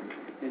aluminum.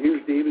 And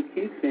here's David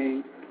Keith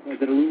saying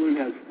that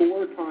aluminum has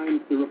 4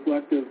 times the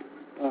reflective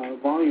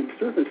volume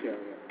surface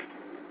area.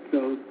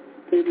 So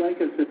they'd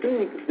like us to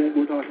think that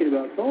we're talking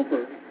about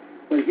sulfur.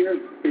 But here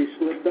they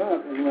slipped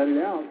up and let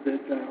it out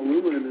that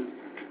aluminum is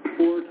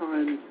 4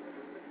 times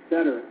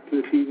better to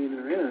achieving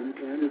their ends,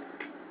 and it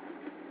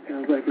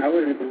sounds like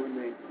it's simple when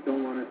they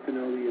don't want us to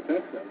know the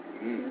effects of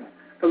it. Mm.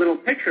 The little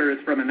picture is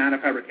from a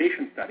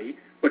nanofabrication study,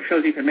 which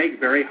shows you can make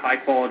very high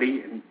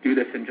quality, and do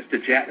this in just a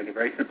jet in a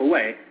very simple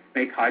way,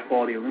 make high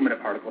quality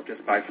aluminum particles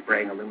just by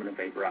spraying aluminum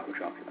vapor out,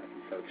 which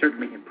oxidizes. So it's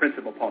certainly in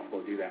principle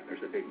possible to do that.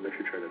 There's a big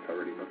literature that's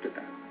already looked at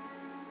that.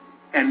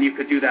 And you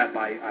could do that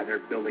by either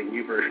building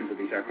new versions of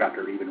these aircraft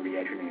or even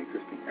re-engineering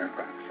existing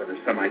aircraft. So there's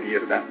some idea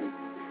that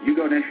if you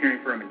go to an engineering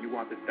firm and you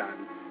want this done,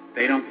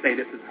 they don't say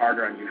this is hard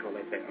or unusual.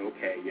 They say,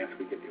 okay, yes,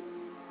 we could do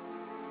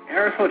it.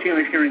 Aerosol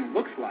geoengineering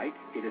looks like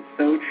it is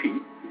so cheap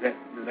that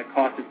the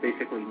cost is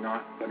basically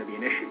not going to be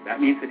an issue.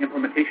 That means that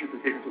implementation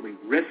decisions will be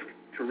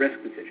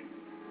risk-to-risk decisions.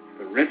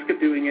 The risk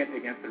of doing it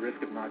against the risk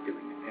of not doing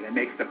it. And it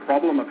makes the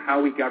problem of how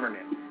we govern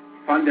it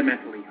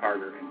fundamentally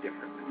harder and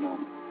different than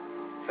normal.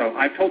 So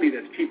I've told you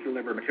this cheap to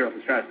deliver materials to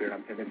the stratosphere, and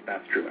I'm convinced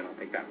that's true. I don't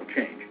think that will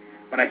change.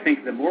 But I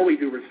think the more we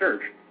do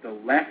research, the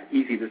less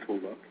easy this will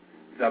look,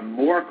 the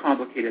more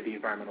complicated the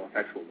environmental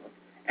effects will look.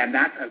 And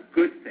that's a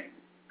good thing,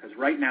 because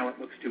right now it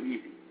looks too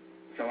easy.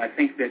 So I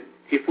think that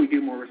if we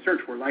do more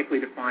research, we're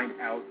likely to find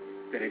out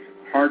that it's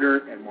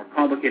harder and more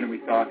complicated than we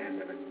thought, and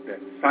that the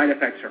side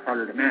effects are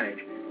harder to manage,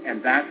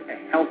 and that's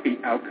a healthy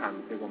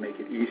outcome that will make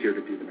it easier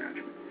to do the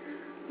management.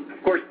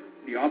 Of course,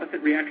 the opposite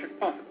reaction is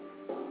possible.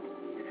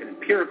 An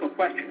empirical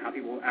question, how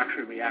people will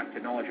actually react to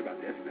knowledge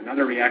about this.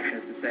 Another reaction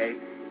is to say,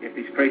 if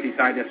these crazy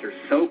scientists are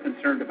so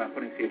concerned about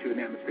putting CO2 in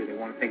the atmosphere, they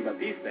want to think about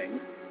these things,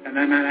 and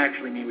that might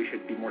actually mean we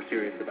should be more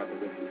serious about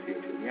the risks of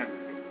CO2 in the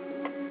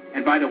atmosphere.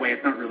 And by the way,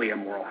 it's not really a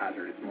moral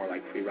hazard. It's more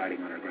like free riding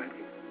on our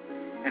grandkids.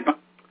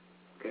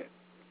 Okay.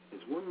 As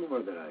There's one more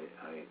that I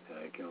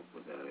came up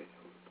with that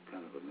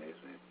kind of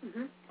amazed me.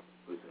 Mm-hmm.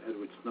 Was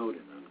Edward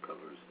Snowden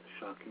uncovers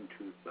shocking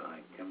truth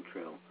behind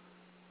chemtrails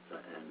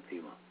and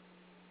FEMA.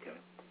 Okay.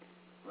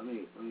 Let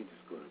me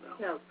just go to that.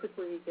 Yeah,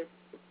 quickly you get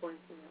the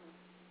points in that one.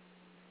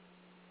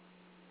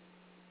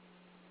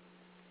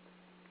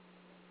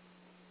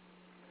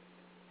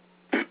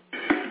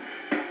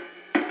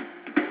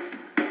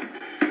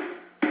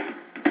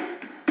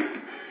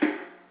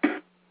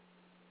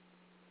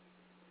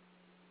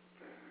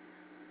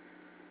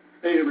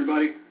 Hey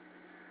everybody,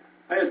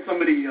 I had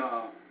somebody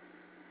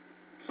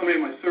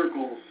in my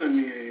circle send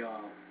me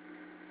a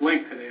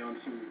link today on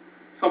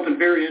something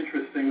very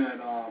interesting that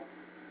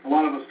a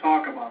lot of us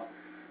talk about.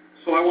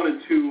 So I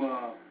wanted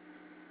to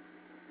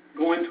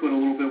go into it a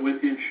little bit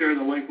with you and share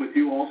the link with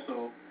you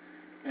also,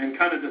 and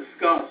kind of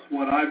discuss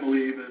what I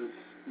believe is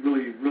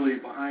really, really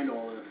behind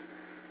all this.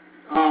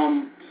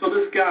 So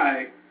this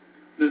guy,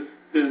 the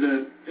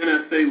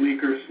NSA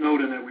leaker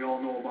Snowden that we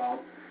all know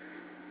about,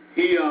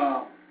 he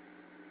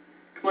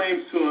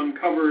claims to have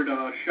uncovered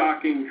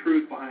shocking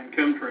truth behind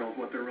chemtrails,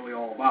 what they're really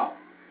all about.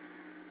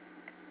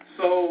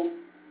 So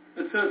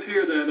it says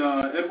here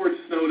that Edward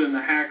Snowden,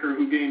 the hacker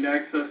who gained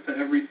access to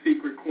every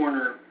secret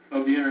corner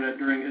of the Internet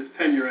during his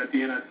tenure at the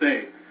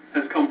NSA,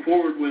 has come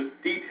forward with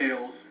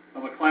details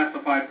of a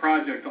classified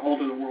project to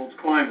alter the world's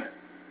climate.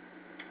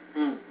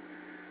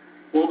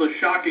 Well, the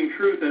shocking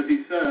truth, as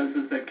he says,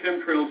 is that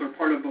chemtrails are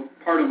part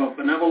of a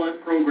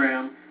benevolent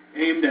program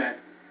aimed at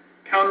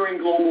countering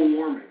global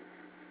warming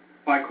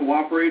by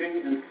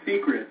cooperating in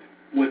secret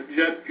with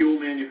jet fuel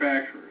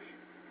manufacturers.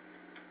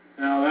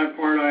 Now, that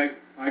part, I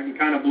can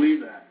kind of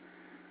believe that.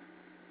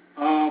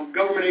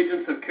 Government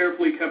agents have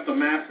carefully kept the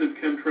massive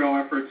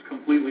chemtrail efforts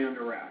completely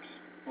under wraps.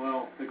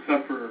 Well,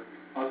 except for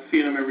us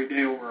seeing them every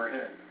day over our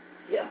head.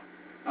 Yeah.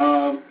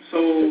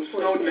 So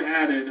Snowden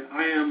added,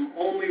 I am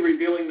only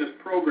revealing this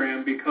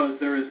program because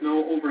there is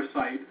no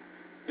oversight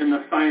in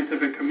the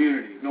scientific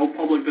community, no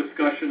public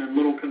discussion and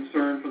little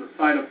concern for the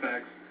side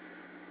effects,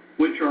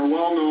 which are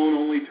well known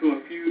only to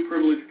a few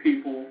privileged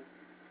people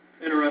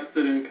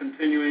interested in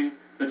continuing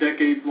the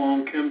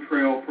decades-long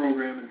chemtrail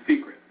program in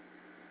secret.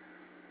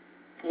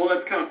 Well,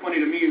 that's kind of funny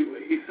to me.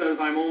 He says,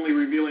 I'm only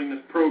revealing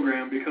this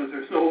program because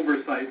there's no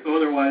oversight. So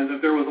otherwise,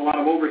 if there was a lot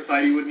of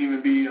oversight, he wouldn't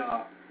even be...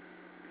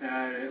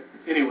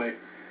 Anyway,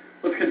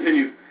 let's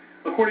continue.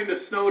 According to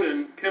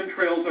Snowden,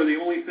 chemtrails are the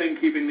only thing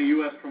keeping the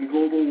U.S. from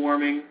global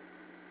warming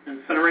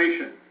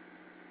incineration.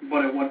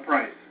 But at what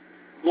price?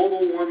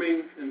 Global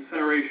warming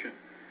incineration.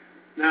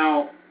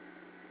 Now,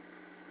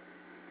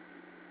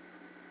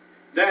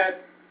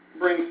 that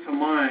brings to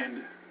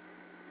mind,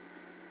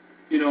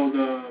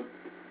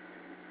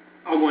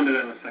 I'll go into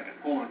that in a second.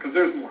 Hold on, because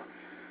there's more.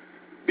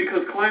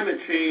 Because climate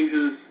change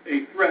is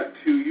a threat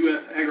to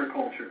U.S.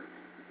 agriculture,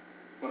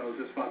 what I was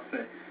just about to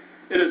say.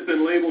 It has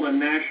been labeled a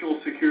national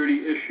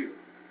security issue,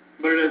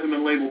 but it hasn't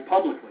been labeled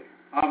publicly,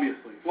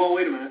 obviously. Well,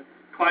 wait a minute.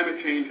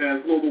 Climate change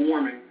has global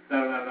warming,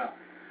 da-da-da-da.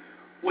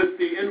 With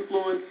the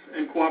influence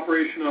and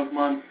cooperation of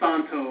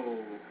Monsanto,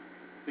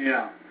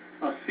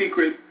 a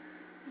secret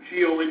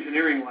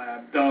geoengineering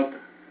lab dubbed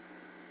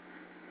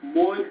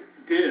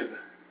MODIV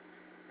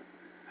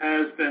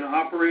has been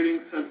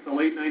operating since the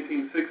late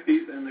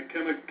 1960s, and the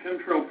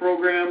chemtrail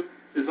program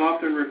is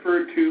often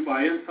referred to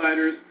by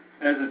insiders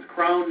as its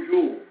crown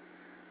jewel.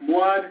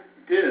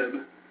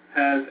 MODIV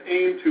has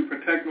aimed to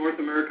protect North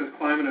America's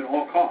climate at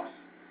all costs,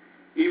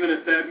 even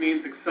if that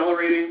means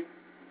accelerating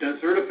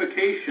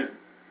desertification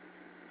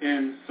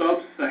in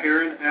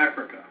sub-Saharan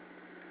Africa,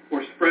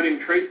 or spreading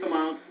trace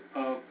amounts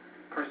of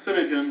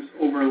carcinogens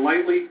over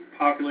lightly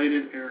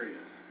populated areas.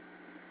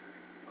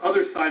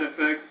 Other side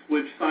effects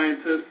which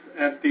scientists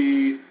at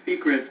the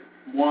secret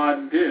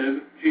MODIV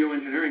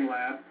geoengineering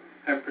lab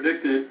have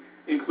predicted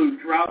include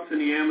droughts in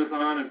the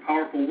Amazon and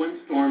powerful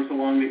windstorms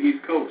along the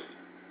East Coast.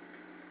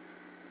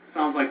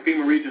 Sounds like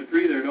FEMA Region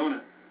 3 there, don't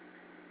it?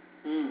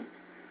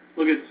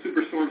 Look at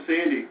Superstorm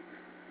Sandy.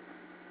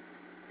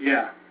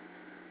 Yeah.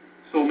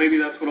 So maybe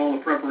that's what all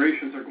the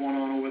preparations are going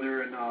on over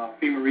there in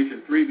FEMA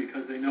Region 3,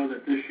 because they know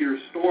that this year's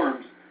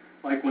storms,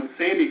 like when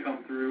Sandy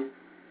come through,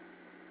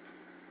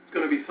 it's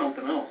going to be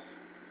something else.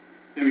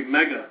 Maybe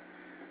mega.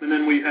 And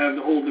then we have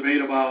the whole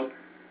debate about,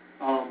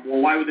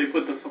 why would they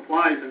put the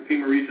supplies in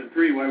FEMA Region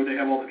 3? Why would they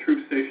have all the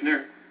troops stationed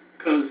there?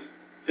 Because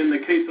in the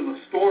case of a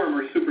storm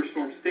or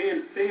Superstorm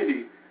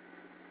Sandy,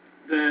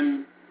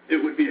 then it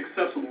would be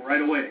accessible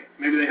right away.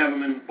 Maybe they have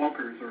them in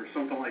bunkers or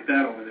something like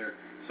that over there,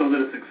 so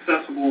that it's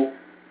accessible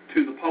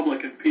to the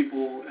public and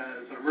people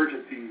as an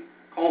emergency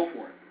calls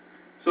for it.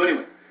 So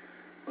anyway,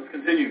 let's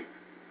continue.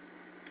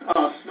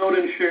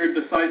 Snowden shared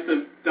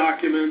decisive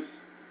documents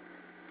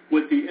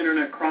with the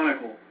Internet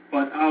Chronicle,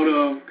 but out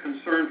of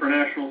concern for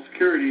national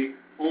security,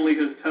 only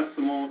his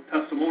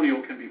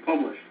testimonial can be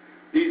published.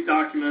 These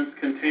documents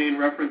contain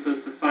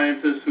references to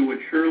scientists who would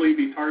surely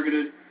be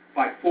targeted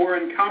by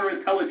foreign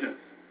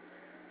counterintelligence,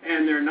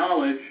 and their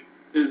knowledge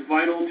is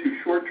vital to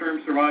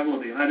short-term survival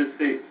of the United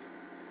States.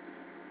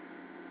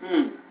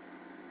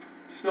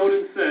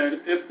 Snowden said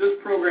if this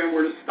program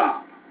were to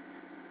stop,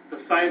 the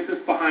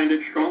scientists behind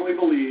it strongly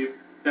believe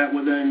that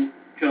within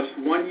just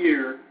 1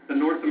 year, the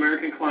North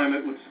American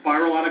climate would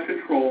spiral out of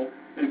control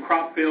and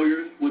crop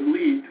failures would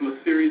lead to a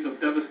series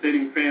of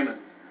devastating famines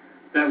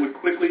that would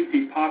quickly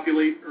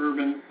depopulate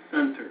urban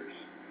centers.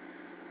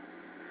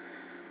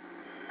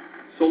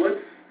 So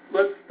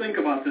let's think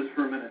about this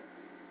for a minute.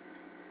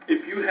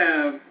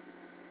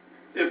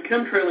 If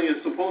chemtrailing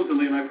is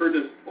supposedly, and I've heard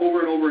this over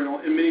and over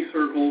in many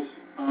circles,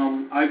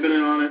 I've been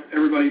in on it,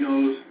 everybody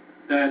knows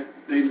that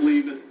they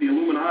believe it's the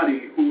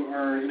Illuminati who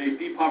are in a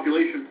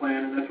depopulation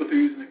plan, and that's what they're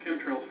using the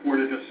chemtrails for,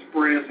 to just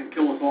spray us and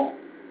kill us all,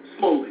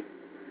 slowly.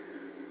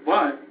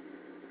 But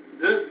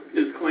this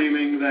is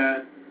claiming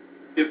that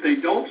if they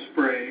don't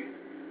spray,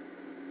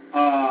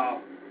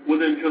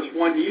 within just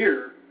 1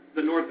 year,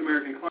 the North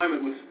American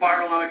climate would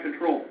spiral out of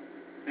control,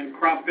 and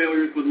crop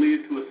failures would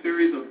lead to a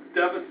series of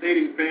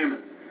devastating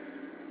famines.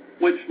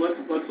 Which, let's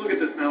look at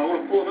this now. I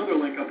want to pull another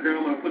link up here, and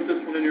I'm going to put this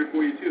one in here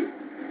for you, too.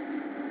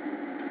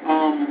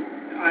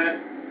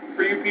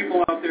 For you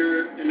people out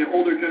there in the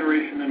older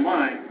generation than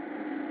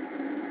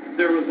mine,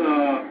 there was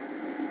a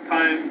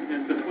time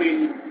in the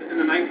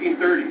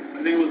 1930s.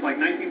 I think it was like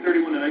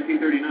 1931 to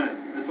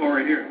 1939. That's all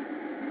right here.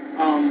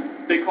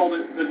 They called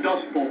it the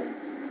Dust Bowl,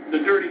 the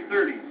Dirty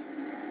 30s.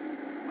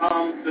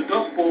 The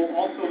Dust Bowl,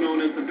 also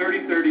known as the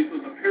Dirty 30s,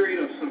 was a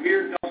period of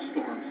severe dust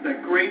storms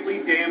that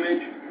greatly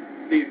damaged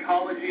the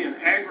ecology and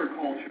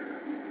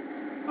agriculture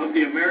of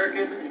the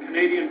American and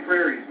Canadian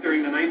prairies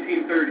during the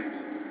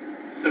 1930s.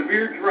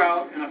 Severe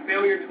drought and a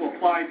failure to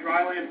apply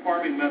dryland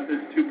farming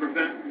methods to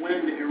prevent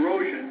wind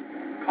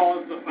erosion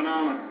caused the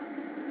phenomenon.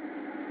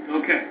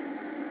 Okay.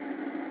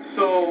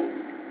 So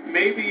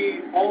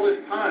maybe all this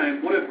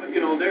time, what if,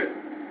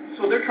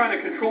 they're trying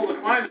to control the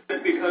climate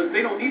because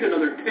they don't need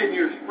another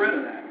 10-year spread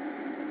of that.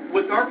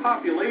 With our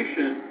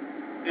population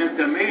and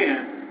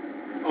demand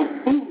of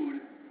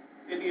food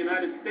in the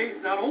United States,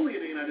 not only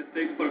in the United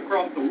States, but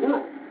across the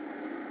world,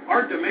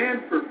 our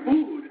demand for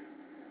food,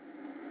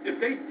 if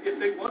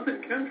they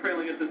wasn't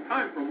chemtrailing at this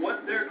time, from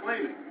what they're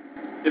claiming,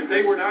 if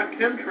they were not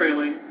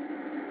chemtrailing,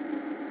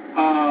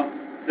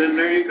 then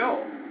there you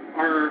go.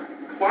 Our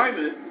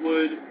climate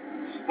would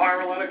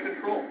spiral out of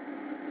control.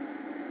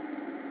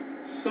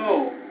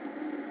 So,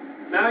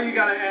 now you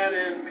got to add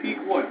in peak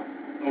oil,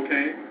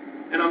 okay?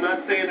 And I'm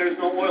not saying there's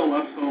no oil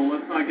left, so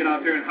let's not get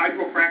out there. And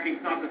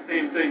hydrofracking's not the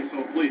same thing,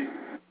 so please.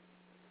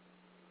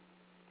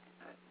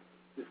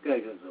 This guy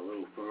goes a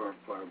little far,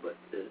 but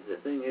the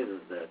thing is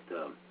that,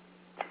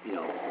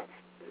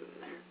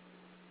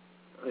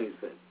 like I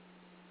said,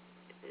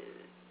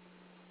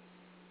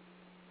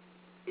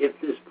 if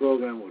this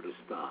program were to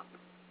stop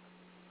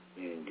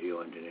in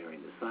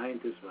geoengineering, the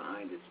scientists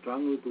behind it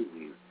strongly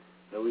believe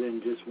that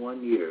within just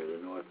 1 year, the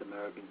North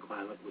American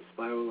climate would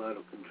spiral out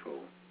of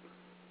control,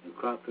 and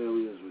crop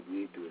failures would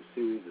lead to a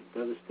series of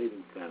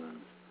devastating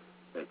famines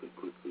that could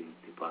quickly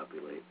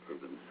depopulate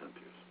urban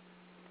centers.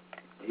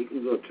 Now, you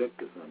can go check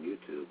this on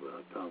YouTube.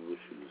 Tom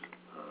Wishue's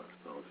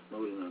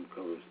Snowden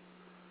Uncovers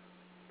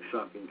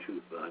Shocking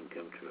Truth Behind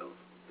Chemtrails,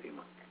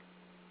 FEMA.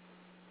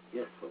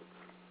 Yes, folks.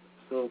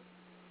 So,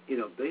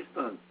 based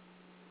on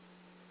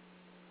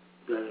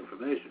that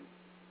information,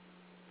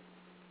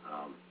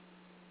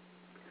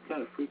 it's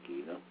kind of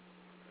freaky,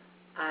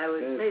 I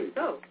would say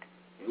so.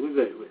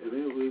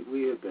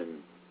 We have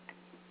been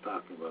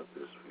talking about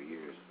this for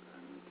years,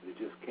 and we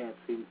just can't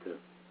seem to.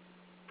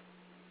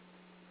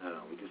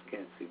 We just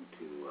can't seem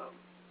to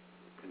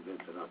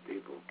convince enough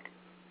people.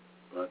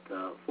 But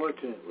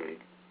fortunately,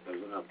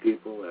 there's enough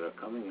people that are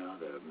coming out.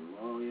 There are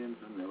millions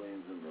and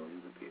millions and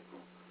millions of people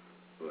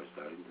who are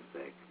starting to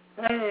say,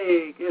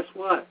 "Hey, guess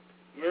what?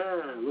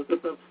 Yeah, look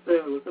up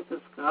upstairs. Look at the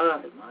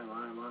sky.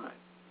 My.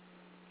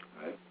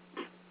 Right?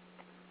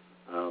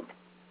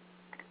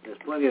 There's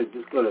plenty of.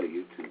 Just go to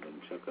YouTube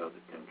and check out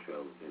the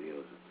chemtrail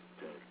videos.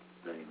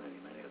 It's many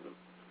of them,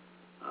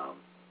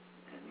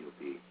 and you'll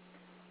be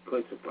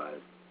quite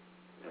surprised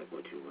at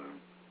what you learn.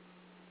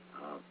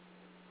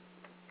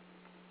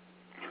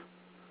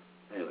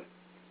 Anyway,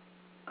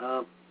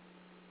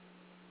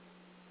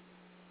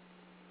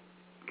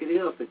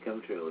 getting off the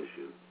chemtrail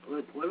issue,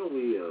 why don't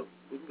we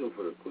can go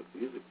for a quick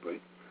music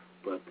break,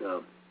 but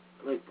I'd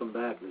like to come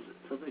back.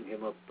 Something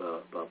came up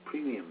about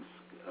premiums,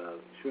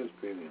 insurance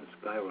premiums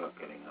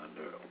skyrocketing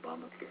under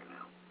Obamacare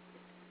now.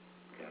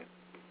 Okay,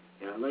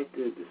 and I'd like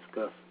to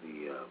discuss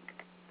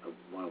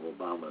one of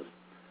Obama's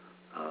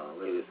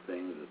latest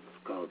things.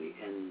 It's called the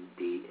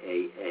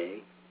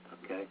NDAA.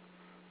 Okay,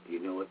 do you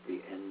know what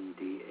the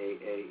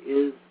NDAA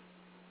is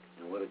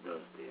and what it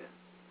does to you?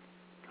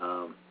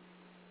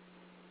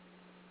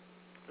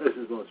 This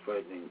is the most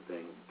frightening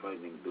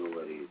bill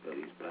that he's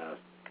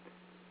passed.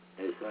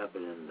 It's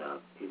happened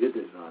he did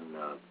this on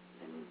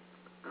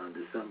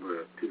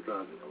December of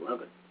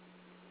 2011,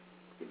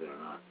 believe it or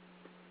not.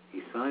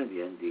 He signed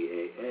the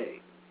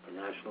NDAA, the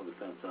National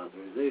Defense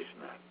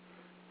Authorization Act,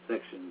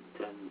 Section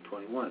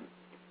 1021.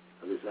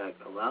 This act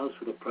allows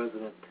for the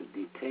president to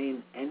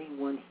detain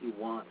anyone he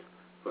wants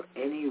for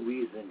any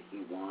reason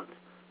he wants,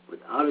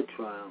 without a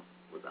trial,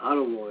 without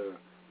a lawyer,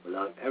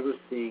 without ever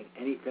seeing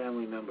any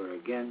family member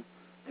again,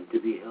 and to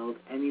be held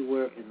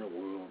anywhere in the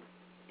world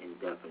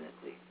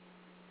indefinitely.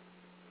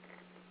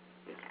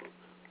 Yes, folks.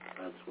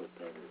 That's what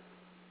that is.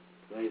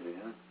 Amazing,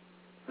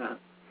 huh?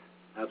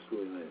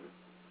 Absolutely amazing.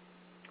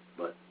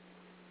 But,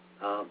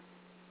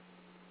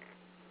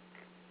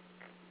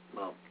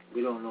 well,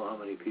 we don't know how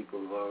many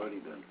people have already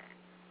been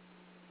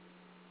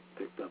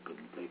picked up and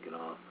taken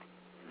off.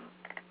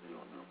 We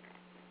don't know.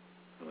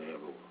 And we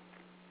never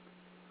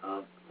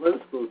will. Let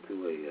us go to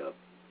a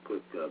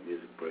quick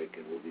music break,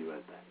 and we'll be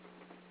right back.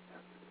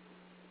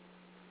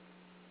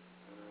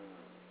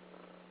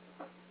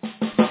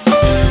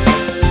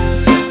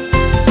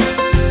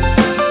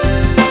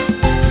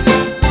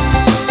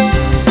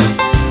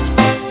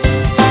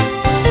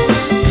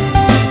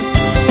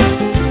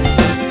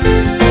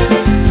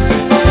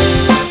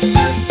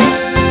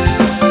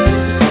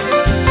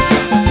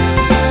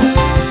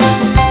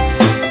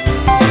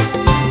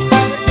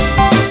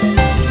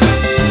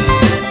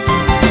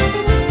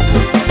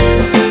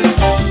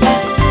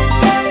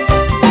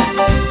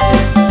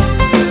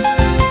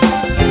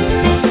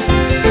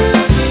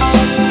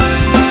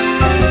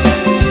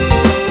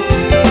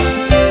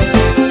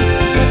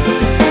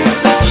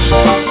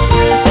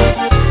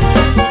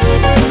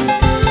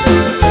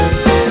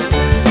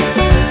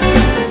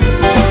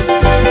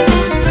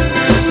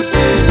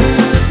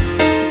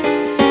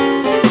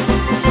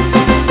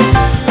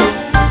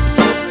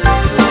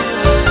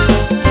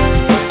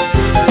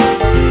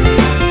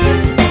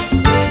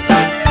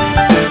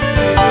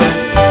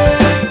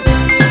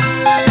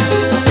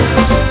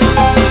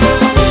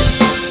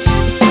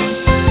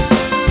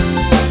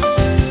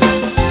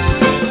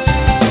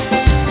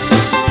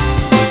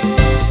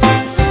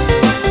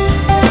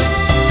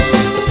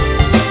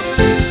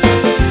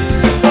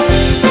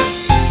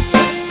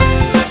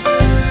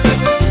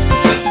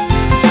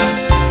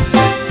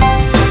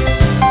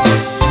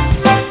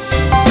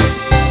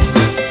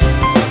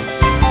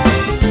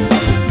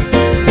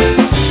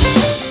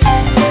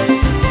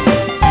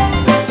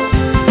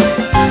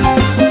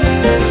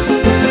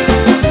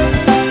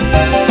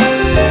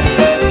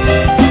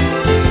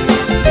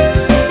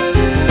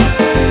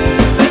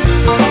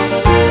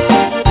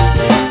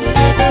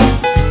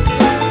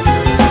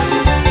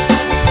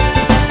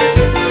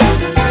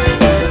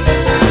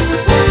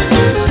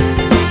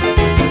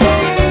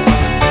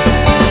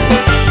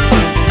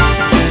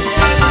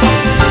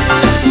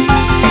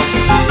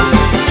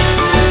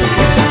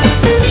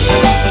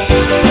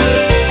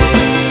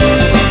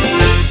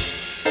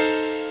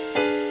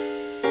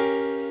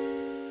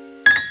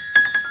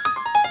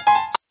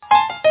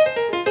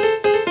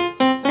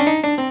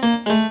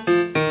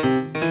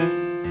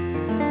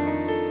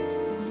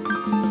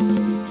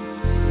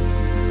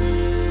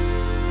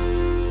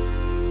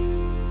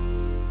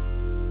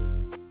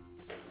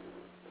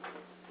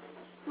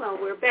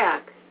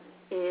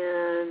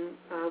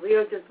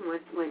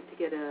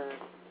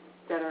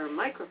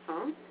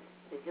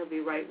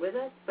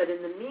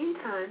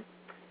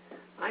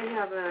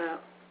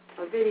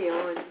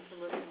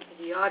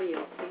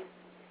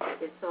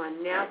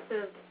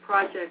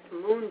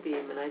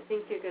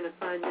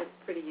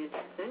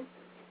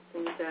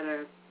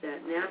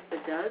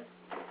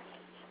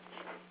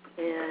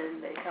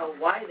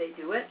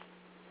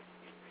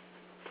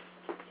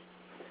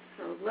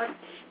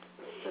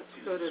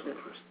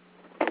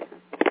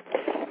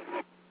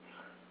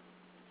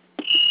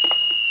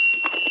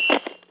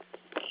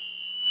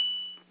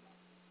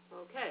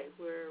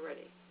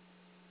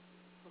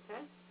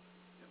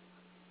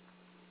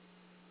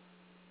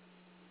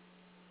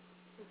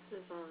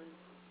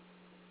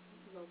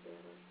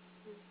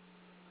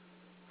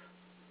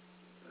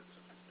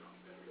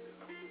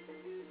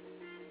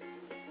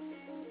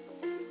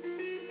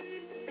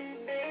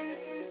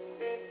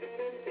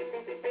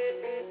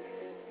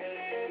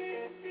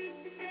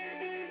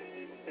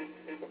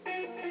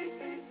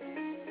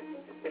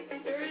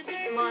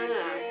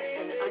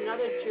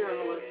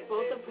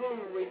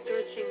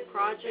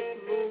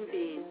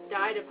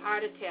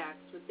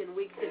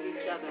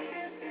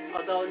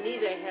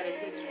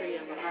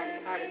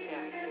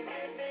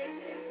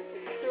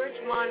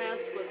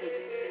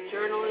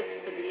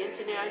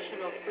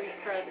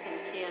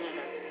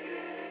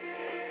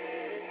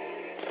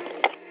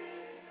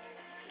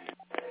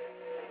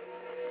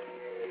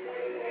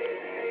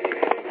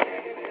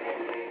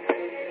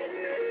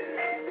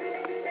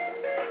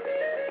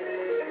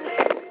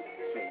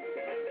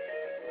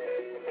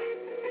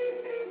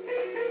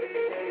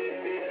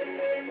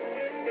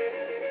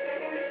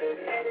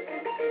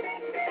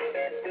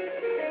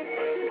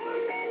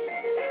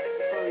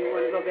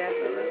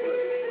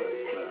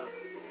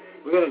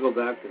 We're going to go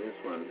back to this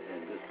one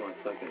in just 1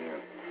 second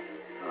here.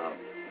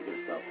 You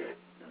can stop it.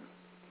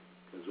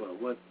 Because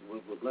what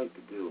we'd like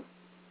to do,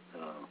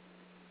 let's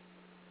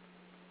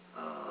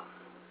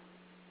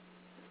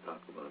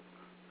talk about,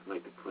 I'd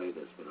like to play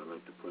this, but I'd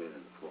like to play it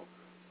in full.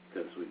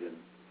 Because we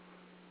didn't,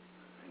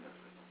 hang on a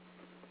second.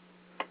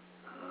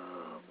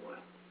 Oh boy,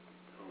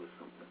 it's always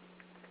something.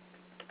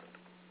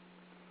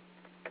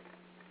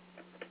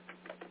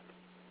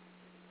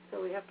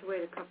 So we we have to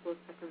wait a couple of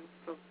seconds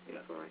before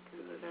I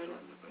can start it.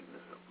 Bring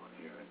this up on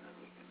here, and then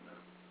we can.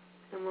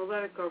 And we'll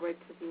let it go right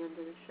to the end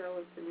of the show.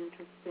 It's an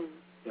interesting.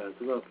 Yeah, it's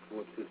about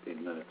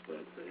 15 minutes,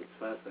 but it's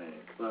fascinating.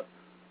 It's about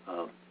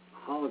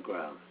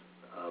holographs,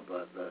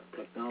 but the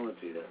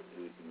technology that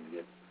we can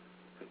get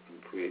that can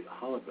create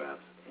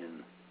holographs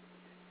in.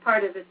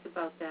 Part of it's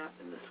about that.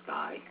 In the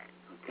sky,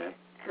 okay.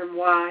 And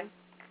why?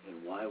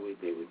 And why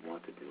they would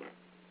want to do it.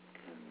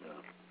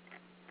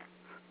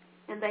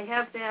 And they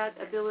have that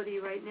ability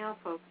right now,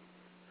 folks.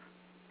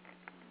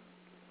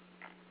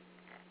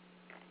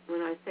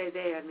 When I say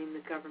they, I mean the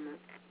government.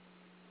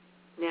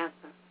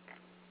 NASA.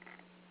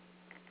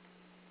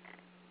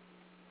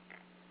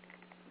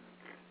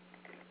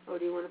 Oh,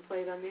 do you want to play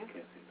it on there?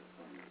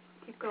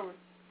 Keep going.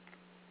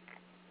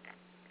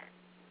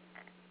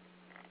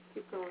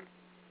 Keep going.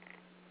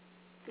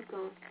 Keep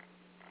going.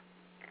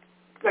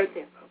 Right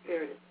there.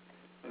 There it is.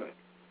 All right.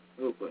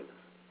 We'll play this.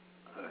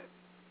 All right.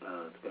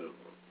 Let's go.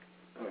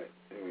 All right.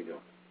 Here we go.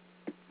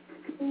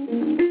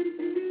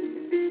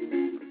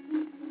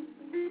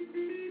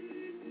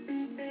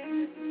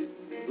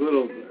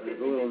 There's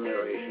a little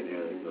narration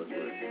here that goes with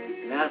it.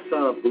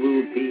 NASA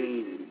Blue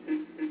Beam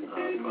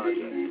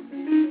project.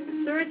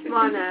 Serge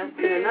Monast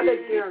and another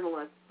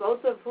journalist,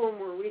 both of whom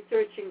were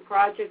researching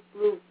Project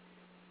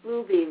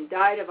Bluebeam,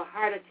 died of a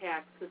heart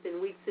attack within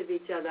weeks of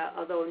each other,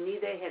 although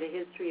neither had a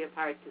history of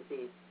heart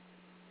disease.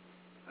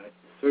 Right.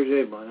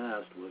 Serge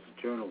Monast was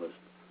a journalist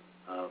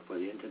for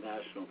the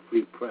International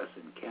Free Press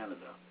in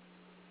Canada.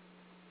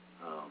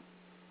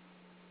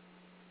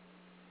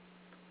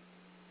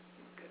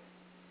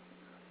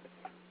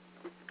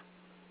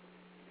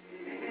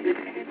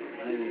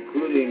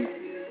 Including,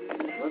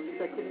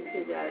 I couldn't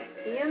see that.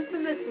 The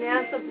infamous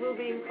NASA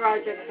Bluebeam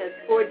project has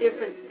 4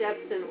 different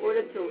steps in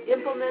order to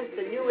implement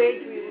the New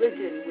Age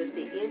religion with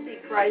the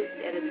Antichrist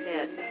at its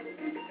head.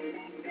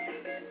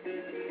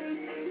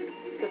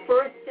 The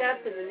first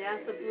step in the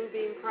NASA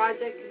Bluebeam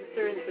project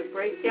concerns the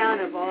breakdown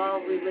of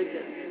all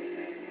religions.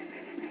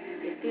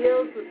 It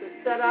deals with the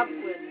setup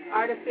with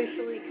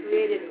artificially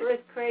created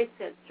earthquakes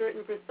at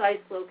certain precise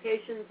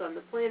locations on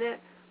the planet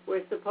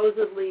where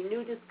supposedly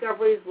new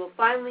discoveries will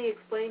finally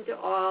explain to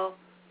all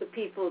the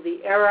people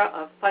the era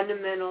of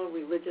fundamental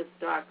religious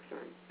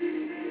doctrine.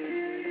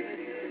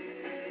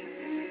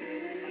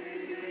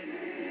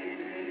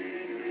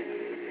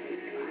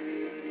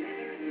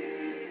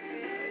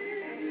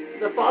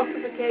 The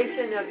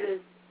falsification of this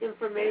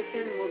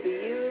information will be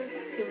used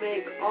to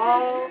make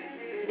all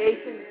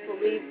nations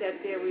believe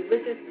that their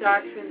religious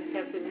doctrines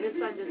have been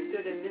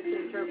misunderstood and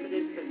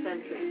misinterpreted for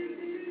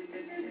centuries.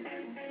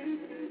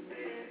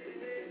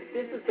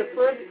 This is the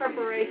first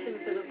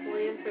preparation for the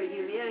plan for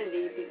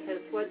humanity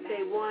because what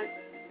they want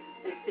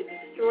is to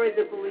destroy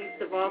the beliefs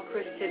of all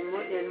Christian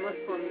and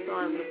Muslims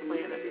on the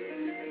planet.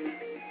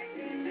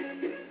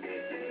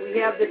 We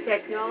have the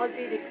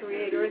technology to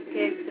create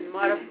earthquakes and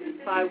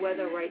modify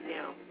weather right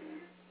now.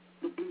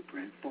 The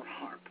blueprint for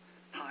HAARP,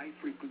 High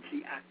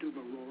Frequency Active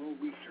Auroral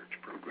Research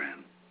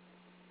Program.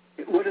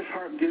 What does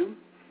HAARP do?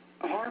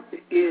 HAARP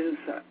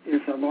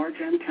is a large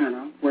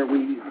antenna where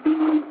we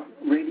beam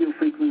radio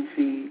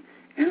frequency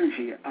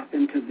energy up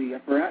into the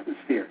upper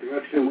atmosphere,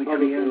 and we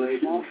create a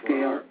small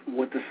scale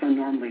what the sun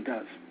normally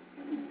does.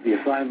 The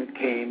assignment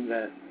came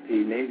that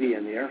the Navy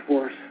and the Air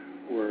Force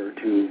were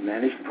to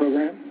manage the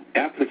program.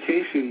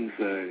 Applications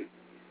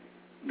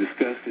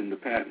discussed in the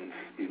patents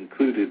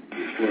included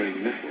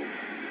destroying missiles.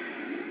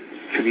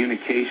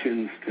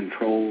 Communications,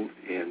 control,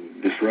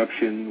 and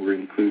disruption were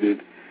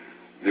included.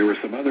 There were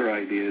some other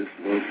ideas,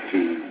 both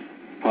to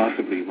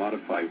possibly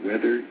modify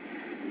weather,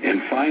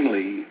 and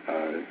finally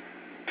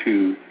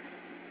to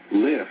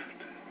lift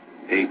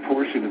a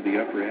portion of the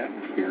upper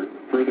atmosphere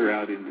further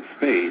out into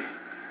space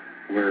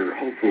where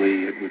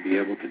hopefully it would be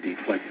able to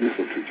deflect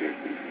missile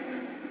trajectories.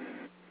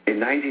 In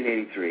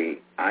 1983,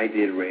 I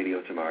did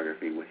radio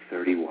tomography with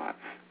 30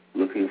 watts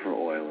looking for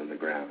oil in the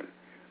ground.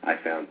 I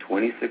found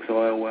 26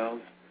 oil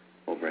wells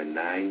over a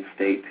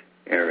 9-state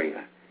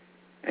area,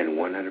 and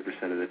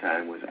 100% of the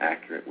time was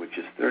accurate with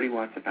just 30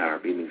 watts of power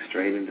beaming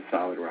straight into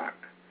solid rock.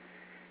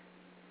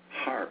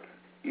 HAARP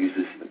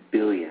uses a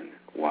billion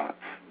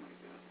watts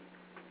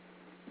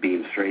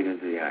beamed straight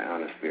into the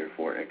ionosphere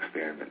for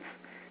experiments.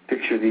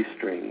 Picture these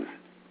strings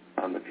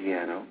on the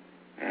piano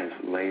as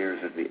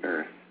layers of the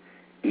earth.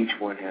 Each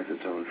one has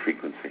its own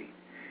frequency.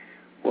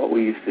 What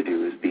we used to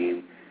do is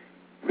beam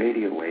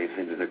radio waves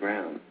into the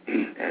ground,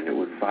 and it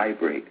would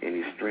vibrate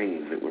any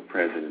strings that were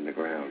present in the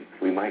ground.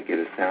 We might get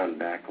a sound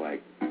back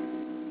like,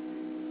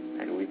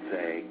 and we'd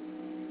say,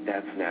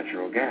 that's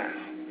natural gas.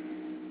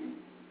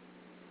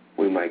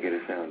 We might get a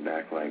sound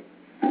back like,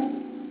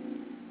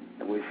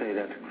 and we'd say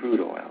that's crude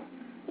oil.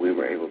 We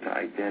were able to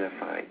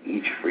identify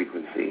each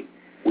frequency.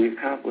 We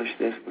accomplished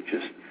this with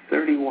just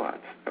 30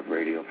 watts of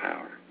radio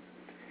power.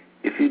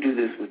 If you do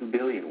this with a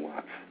billion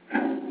watts,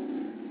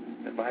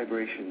 the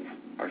vibrations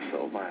are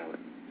so violent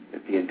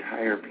that the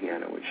entire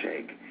piano would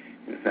shake.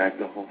 In fact,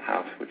 the whole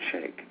house would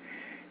shake.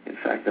 In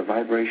fact, the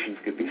vibrations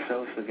could be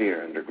so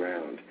severe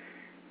underground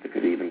that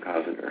could even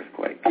cause an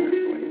earthquake.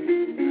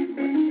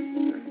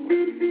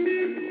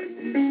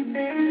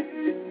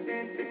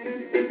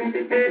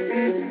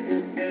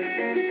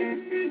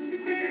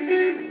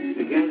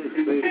 Began a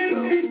space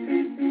show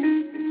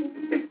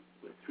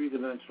with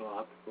three-dimensional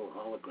optical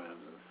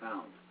holograms and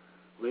sounds,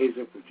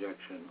 laser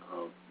projection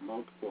of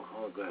multiple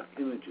holograph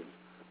images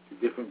to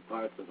different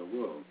parts of the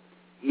world,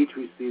 each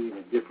receiving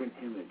a different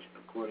image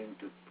according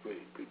to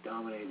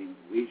predominating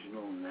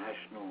regional,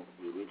 national,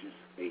 religious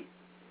faith.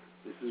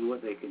 This is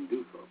what they can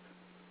do, folks.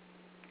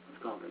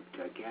 It's called a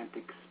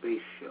gigantic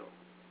space show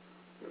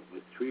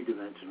with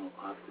three-dimensional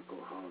optical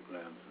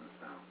holograms and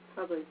sound.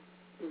 Probably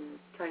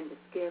trying to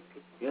scare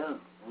people. Yeah,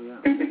 oh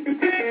yeah.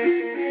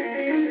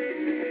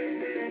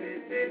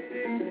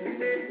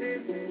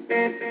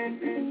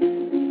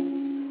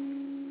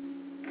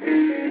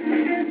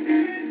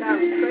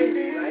 Sounds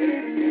crazy, right?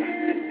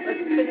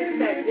 Let's finish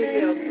that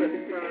video clip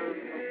from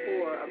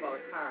before about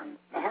HAARP.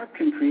 A HAARP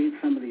can create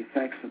some of the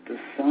effects that the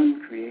sun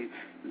creates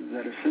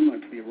that are similar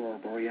to the aurora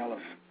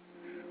borealis.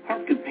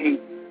 HAARP can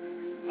paint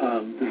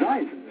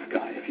designs in the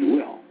sky, if you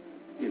will.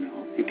 You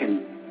know, you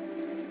can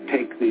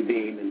take the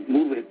beam and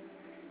move it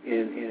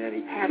in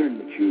any pattern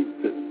that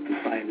the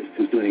scientist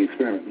who's doing the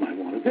experiment might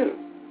want to do.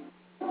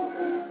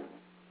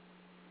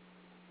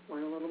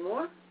 Want a little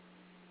more?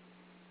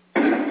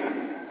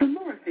 The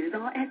Morrises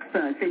are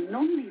experts in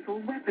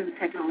non-lethal weapons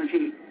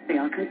technology. They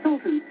are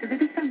consultants to the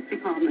Defense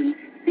Department,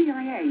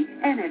 CIA,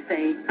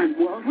 NSA, and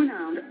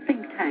world-renowned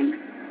think tanks.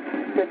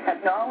 The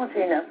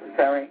technology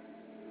necessary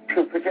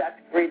to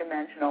project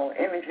three-dimensional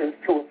images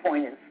to a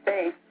point in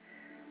space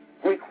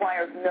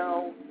requires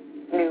no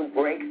new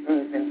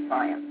breakthroughs in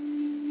science.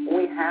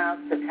 We have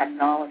the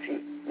technology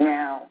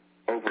now.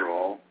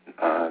 Overall,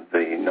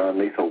 the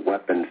non-lethal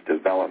weapons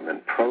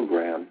development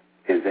program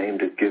is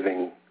aimed at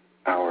giving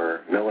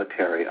our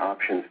military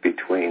options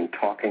between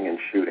talking and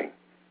shooting.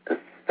 The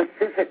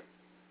specific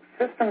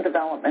system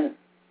development,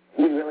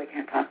 we really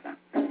can't talk about.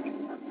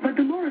 But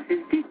the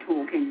Morrises did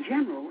talk in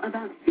general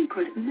about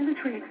secret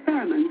military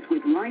experiments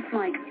with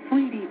lifelike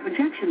 3D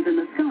projections in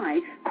the sky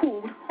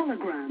called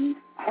holograms.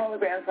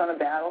 Holograms on a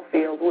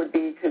battlefield would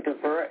be to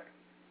divert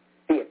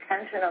the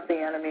attention of the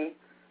enemy,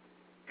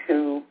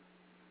 to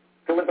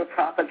deliver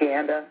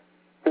propaganda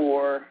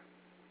or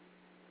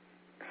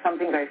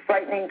something very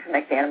frightening to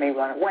make the enemy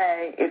run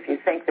away if you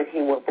think that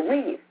he will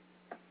believe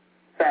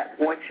that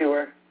what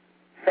you're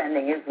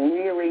sending is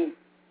really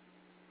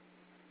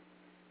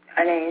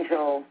an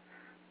angel,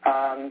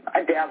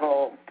 a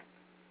devil,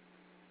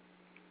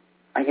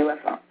 a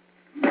UFO.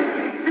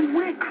 And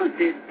where could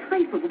this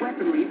type of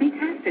weaponry be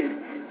tested?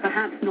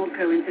 Perhaps not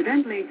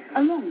coincidentally,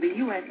 along the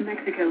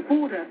U.S.-Mexico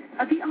border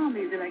at the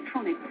Army's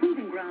Electronic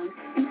Proving Ground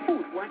in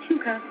Fort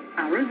Huachuca,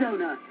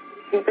 Arizona.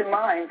 Keep in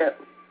mind that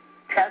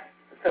test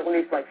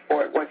facilities like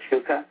Fort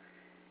Huachuca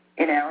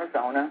in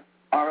Arizona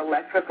are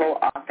electrical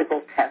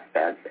optical test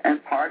beds,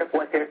 and part of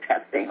what they're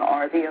testing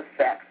are the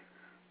effects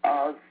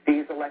of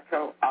these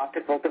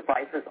electro-optical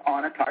devices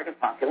on a target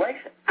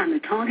population. And the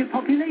target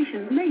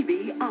population may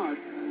be us.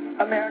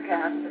 America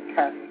has to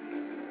test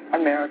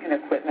American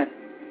equipment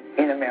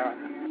in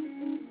America.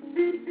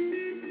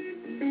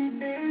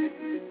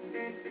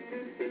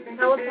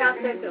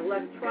 Telepathic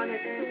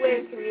electronic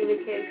two-way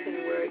communication,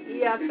 where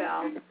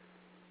EFL,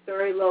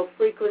 very low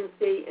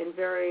frequency and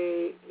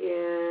very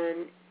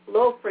in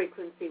low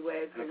frequency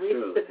waves,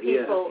 reach the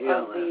people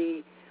of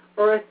the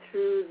earth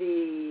through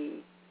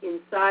the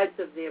insides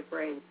of their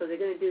brain. So they're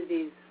going to do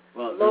these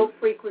low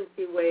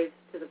frequency waves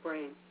to the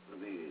brain.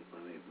 Let me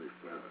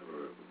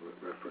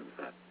reference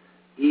that.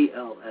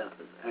 ELF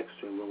is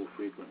extra low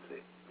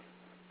frequency.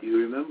 Do you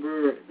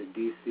remember the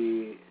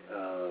DC,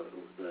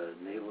 the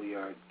Naval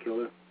Yard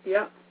killer?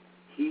 Yeah.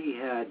 He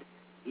had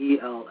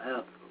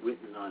ELF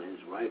written on his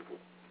rifle.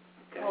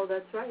 Okay? Oh,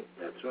 that's right.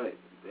 That's right.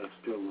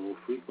 Extra low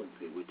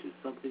frequency, which is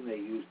something they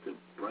use to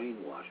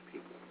brainwash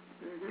people.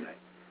 Mm-hmm. Okay.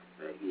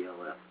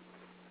 ELF.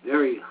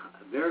 Very,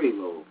 very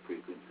low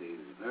frequencies,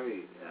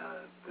 very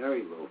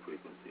low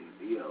frequencies,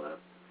 ELF,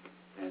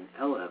 and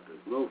LF is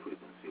low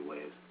frequency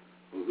waves,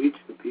 will reach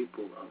the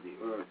people of the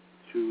earth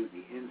through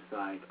the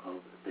inside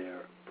of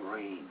their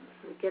brains.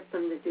 Get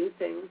them to do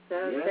things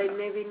that they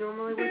maybe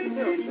normally wouldn't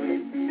do.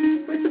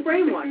 Right. What's the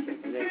brainwashing?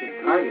 And they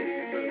can target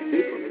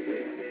people to do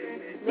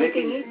that.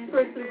 Making each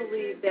person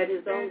believe that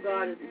his own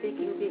God is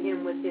speaking to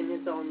him within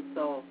his own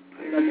soul.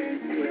 That's a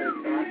scary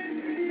thought.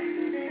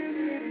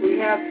 We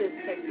have this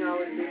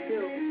technology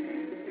too.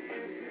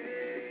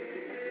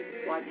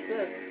 Watch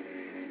this.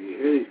 You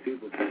hear these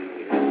people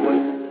saying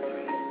voices.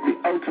 The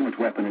ultimate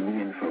weapon in the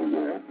info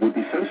war would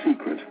be so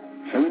secret,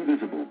 so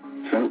invisible,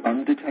 so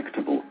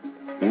undetectable,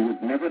 you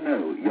would never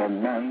know your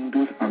mind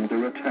was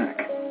under attack.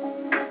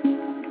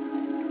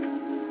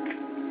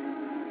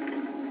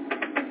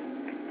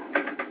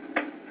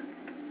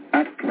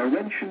 At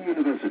Laurentian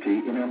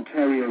University in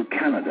Ontario,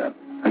 Canada,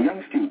 a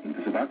young student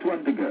is about to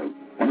undergo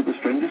one of the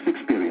strangest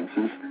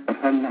experiences of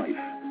her life.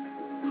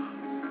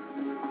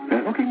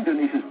 They're hooking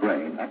Denise's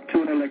brain up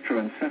to an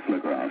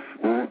electroencephalograph,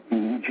 or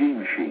EEG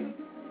machine.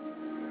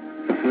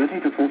 For 30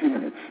 to 40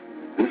 minutes,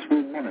 This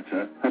will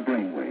monitor her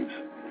brainwaves.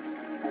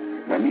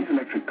 When these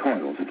electric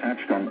coils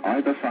attached on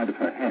either side of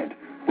her head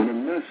will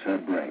immerse her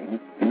brain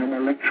in an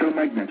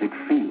electromagnetic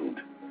field.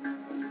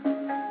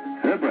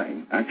 Her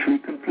brain actually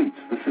completes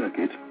the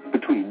circuit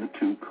between the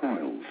two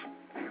coils.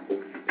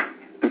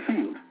 The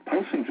field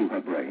pulsing through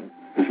her brain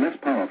is less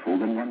powerful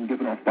than one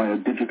given off by a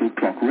digital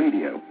clock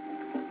radio,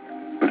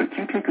 but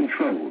acutely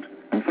controlled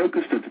and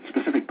focused at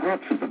specific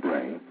parts of the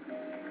brain,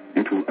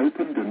 it will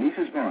open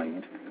Denise's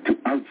mind to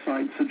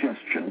outside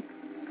suggestion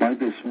by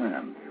this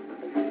man.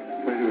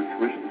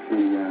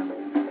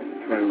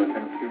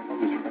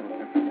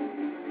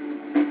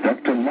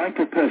 Dr.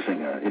 Michael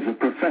Persinger is a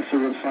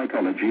professor of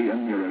psychology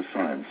and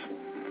neuroscience.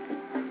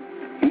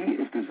 He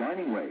is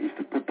designing ways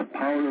to put the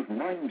power of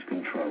mind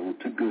control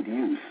to good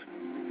use.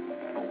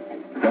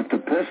 Dr.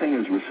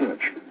 Persinger's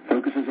research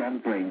focuses on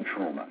brain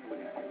trauma,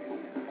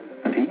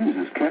 and he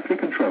uses carefully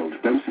controlled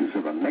doses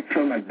of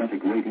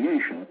electromagnetic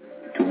radiation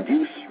to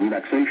induce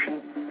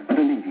relaxation and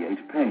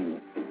alleviate pain.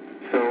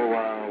 So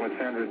what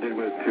Sandra did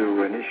was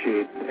to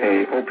initiate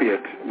a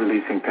opiate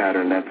releasing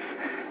pattern. That's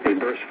a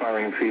burst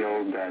firing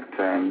field that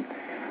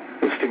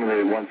is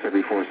stimulated once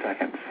every 4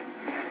 seconds.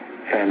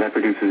 And that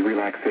produces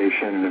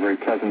relaxation and a very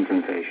pleasant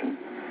sensation.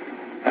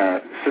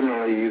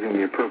 Similarly, using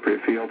the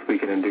appropriate fields, we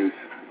can induce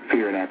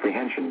fear and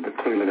apprehension, but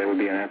clearly that would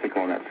be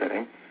unethical in that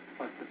setting.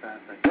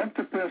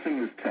 Dr.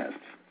 Persinger's tests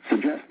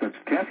suggest that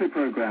carefully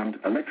programmed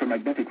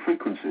electromagnetic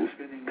frequencies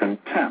can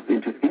tap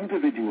into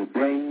individual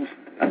brains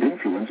and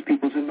influence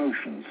people's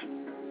emotions.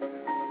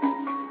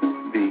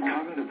 The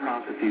cognitive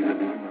processes of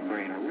the human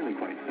brain are really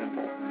quite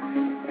simple.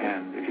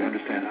 And if you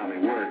understand how they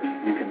work,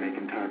 you can make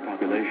entire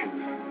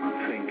populations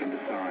think and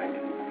decide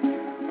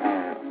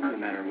no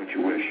matter what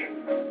you wish.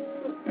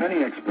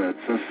 Many experts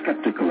are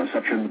skeptical of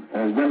such an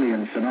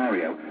Orwellian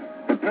scenario,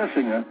 but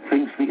Persinger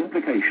thinks the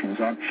implications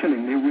are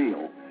chillingly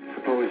real.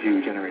 Suppose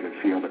you generate a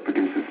field that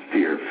produces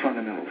fear,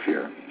 fundamental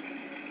fear,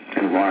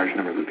 in large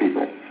numbers of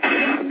people.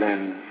 But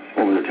then,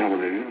 over the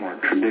television, more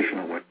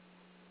traditional way.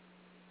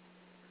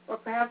 Or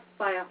perhaps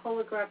by a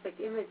holographic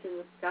image in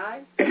the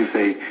sky? If you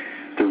say,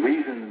 the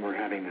reason we're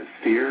having this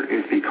fear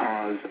is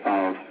because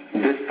of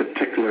this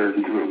particular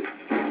group,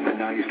 and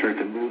now you start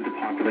to move the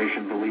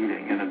population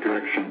believing in a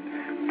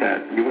direction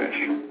that you wish.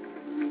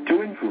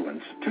 To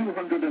influence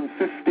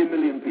 250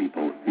 million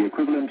people, the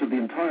equivalent of the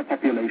entire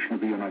population of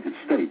the United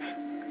States,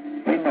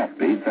 may not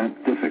be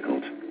that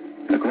difficult.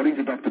 According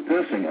to Dr.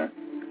 Persinger,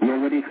 we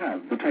already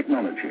have the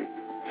technology,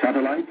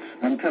 satellites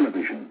and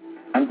television,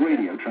 and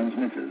radio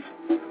transmitters.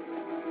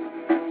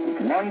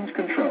 Mind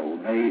control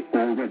may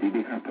already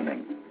be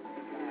happening.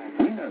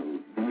 We know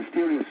the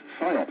mysterious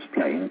PSYOPs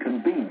plane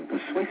can beam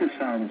persuasive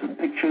sounds and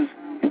pictures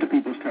into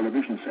people's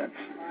television sets.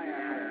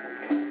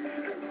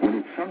 Will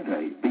it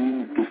someday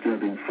beam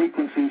disturbing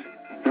frequencies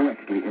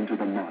directly into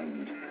the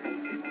mind?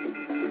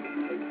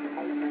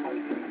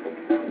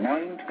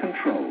 Mind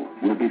control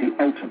will be the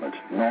ultimate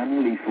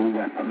non-lethal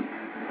weapon.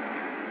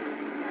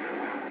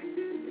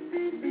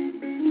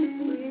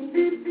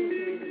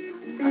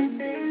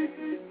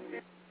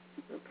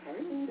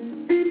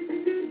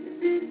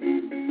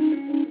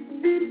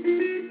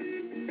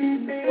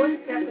 The fourth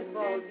step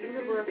involves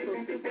universal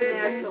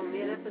supernatural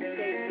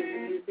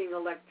manifestations using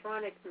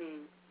electronic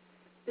means.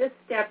 This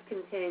step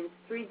contains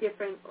 3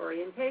 different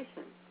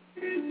orientations.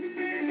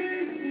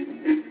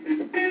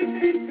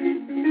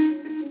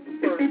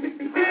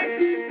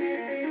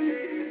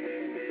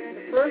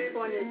 The first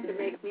one is to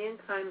make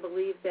mankind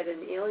believe that an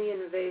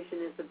alien invasion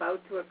is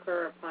about to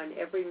occur upon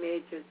every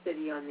major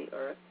city on the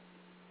earth.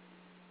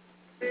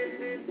 This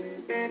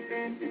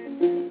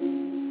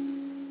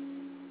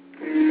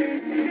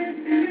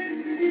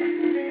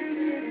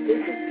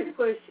is to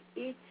push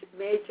each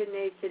major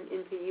nation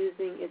into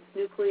using its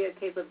nuclear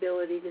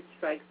capability to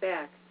strike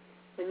back.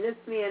 In this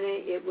manner,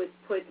 it would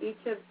put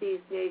each of these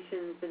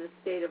nations in a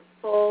state of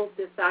full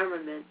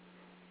disarmament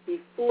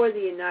before the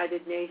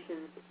United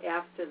Nations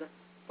after the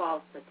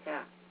false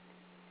attack.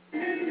 Take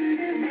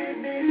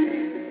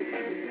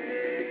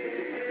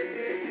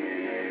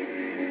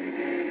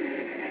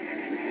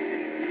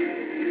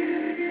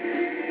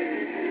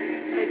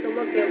a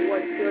look at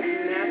what Jordan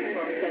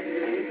Maxwell said in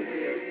an interview.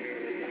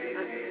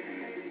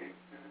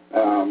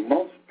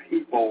 Most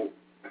people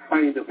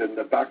kind of in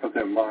the back of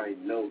their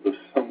mind know there's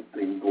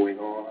something going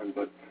on,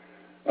 but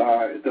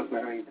it doesn't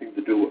have anything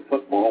to do with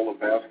football or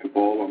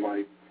basketball or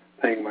my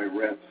paying my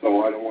rent,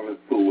 so I don't want to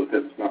fool with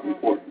it. It's not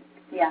important.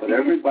 Yeah. But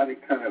everybody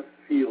kind of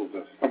feels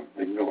there's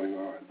something going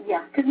on.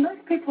 Yeah, because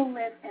most people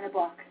live in a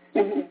box,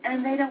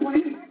 and they don't want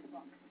to come out of the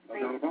box. No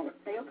doubt about it.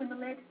 They open the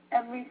lid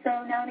every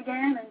so now and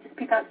again and just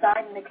peek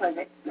outside and they close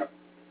it. Yep.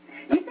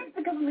 Do you think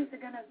the governments are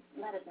going to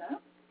let us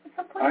know at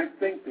some point? I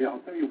think, I'll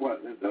tell you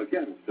what,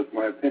 again, it's just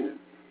my opinion.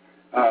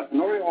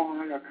 Norio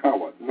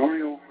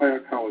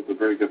Hayakawa is a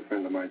very good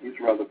friend of mine. He's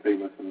rather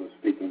famous in the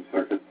speaking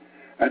circuit.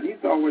 And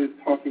he's always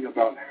talking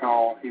about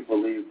how he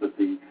believes that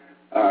the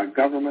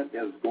government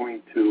is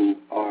going to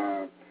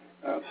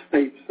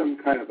stage some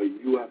kind of a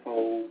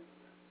UFO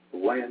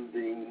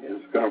landing, and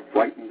it's going to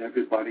frighten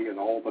everybody, and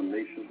all the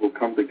nations will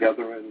come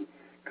together and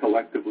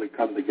collectively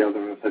come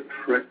together as a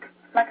trick.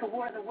 Like a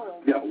War of the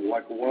Worlds. Yeah,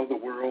 like a War of the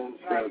Worlds.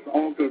 Right. It's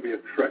all going to be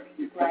a trick.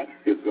 Right.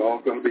 It's all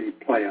going to be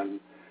planned.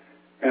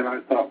 And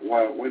I thought,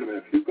 wow, wait a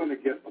minute. If you're going to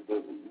get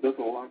there's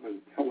a lot of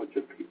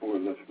intelligent people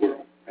in this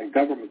world, and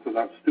governments are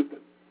not stupid.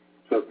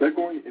 So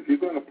if you're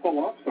going to pull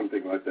off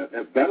something like that,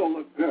 it better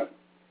look good.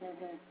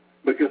 Mm-hmm.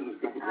 Because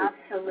it's going to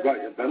Absolutely.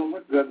 Right, it better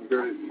look good and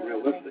very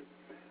realistic.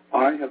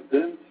 I have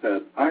then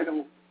said, I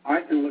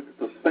can look at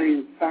the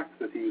same facts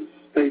that he's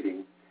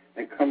stating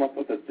and come up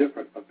with a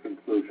different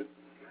conclusion.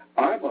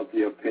 I'm of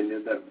the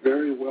opinion that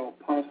very well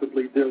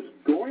possibly there's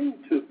going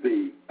to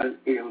be an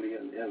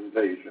alien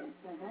invasion.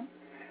 Mm-hmm.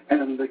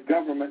 And the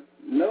government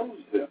knows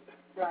it.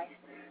 Right.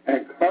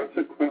 And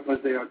consequently,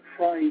 they are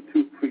trying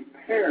to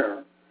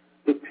prepare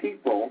the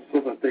people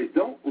so that they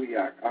don't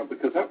react.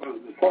 Because that was,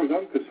 as far as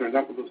I'm concerned,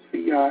 that was a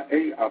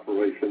CIA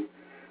operation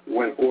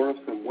when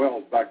Orson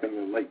Welles, back in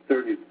the late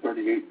 30s,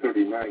 38,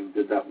 39,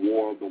 did that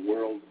War of the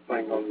Worlds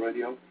thing on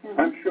radio. Mm-hmm.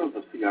 I'm sure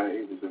the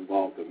CIA was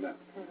involved in that.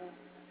 Mm-hmm.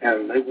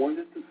 And they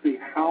wanted to see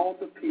how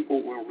the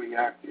people will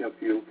react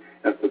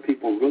if the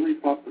people really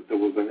thought that there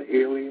was an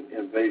alien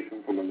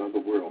invasion from another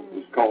world. Mm-hmm.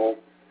 It was called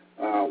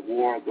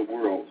War of the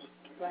Worlds.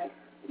 Right.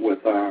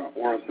 With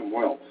Orson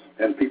Welles,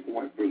 and people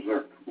went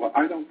berserk. Well,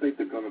 I don't think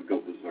they're going to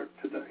go berserk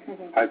today.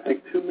 Mm-hmm. I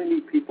think too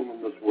many people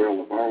in this world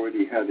have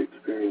already had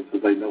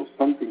experiences. They know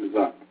something's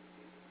up.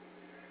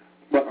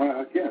 But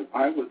again,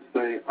 I would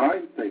say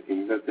I'm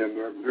thinking that there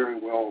very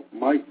well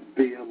might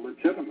be a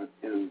legitimate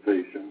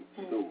invasion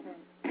soon.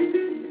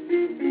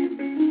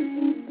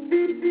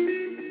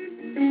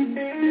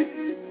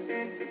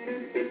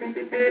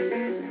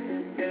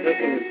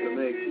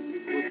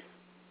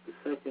 The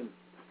second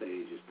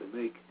stage is to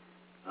make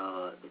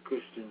the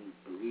Christian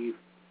believe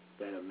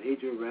that a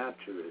major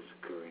rapture is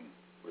occurring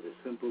with a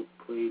simple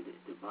played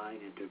divine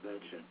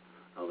intervention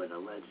of an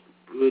alleged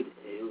good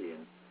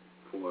alien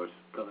force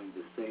coming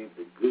to save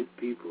the good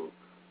people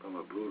from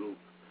a brutal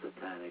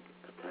satanic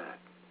attack.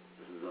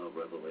 This is all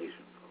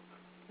revelation,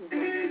 folks.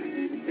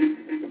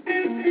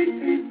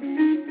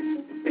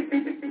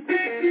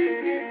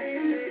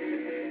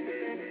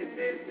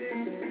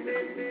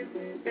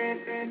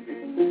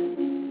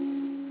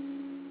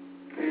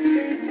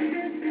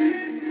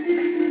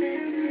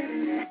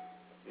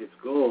 Its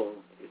goal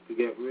is to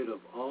get rid of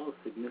all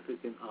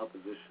significant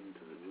opposition to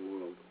the New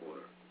World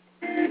Order.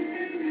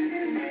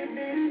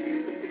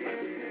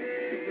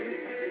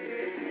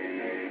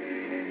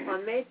 On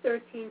May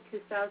 13,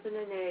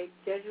 2008,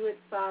 Jesuit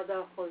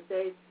Father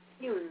Jose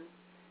Funes,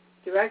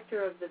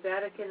 director of the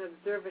Vatican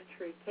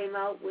Observatory, came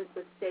out with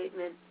the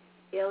statement,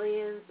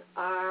 "Aliens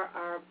are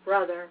our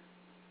brother,"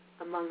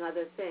 among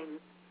other things.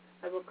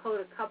 I will quote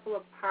a couple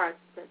of parts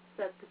that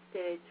set the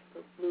stage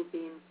for Blue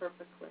Beam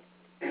perfectly.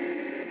 I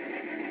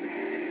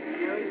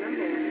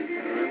remember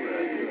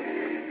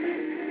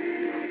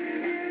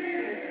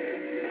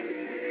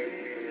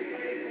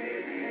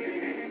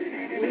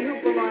we who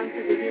belong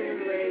to the human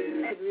race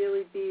could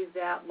really be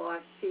that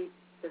lost sheep,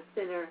 the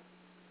sinner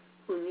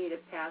who need a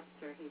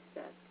pastor, he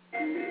said.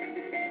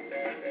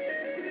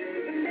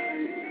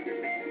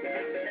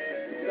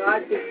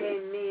 God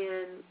became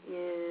man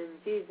in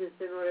Jesus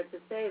in order to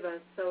save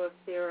us, so if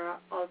there are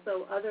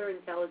also other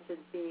intelligent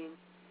beings,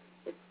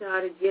 it's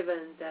not a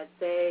given that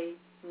they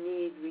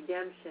need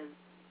redemption.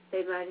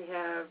 They might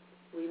have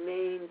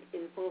remained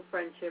in full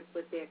friendship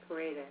with their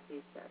Creator,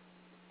 he said.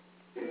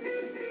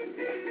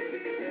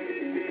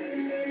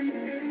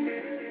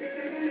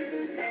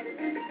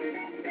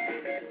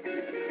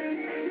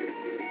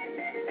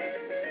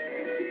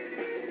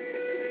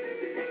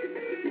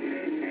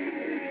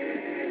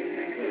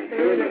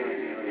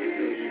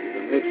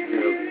 The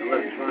mixture of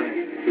electronic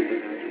and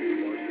supernatural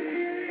forces.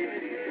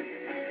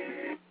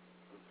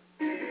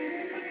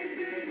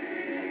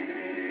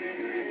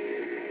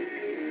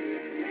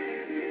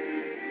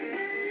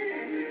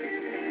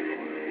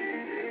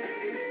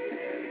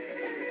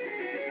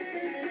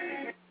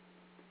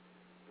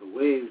 The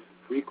waves,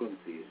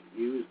 frequencies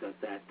used at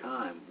that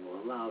time will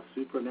allow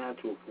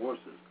supernatural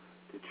forces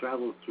to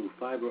travel through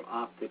fiber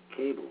optic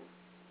cables,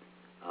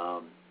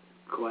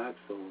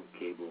 coaxial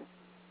cable,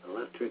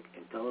 electric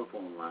and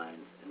telephone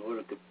lines in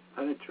order to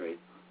penetrate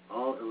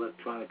all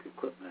electronic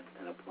equipment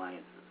and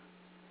appliances.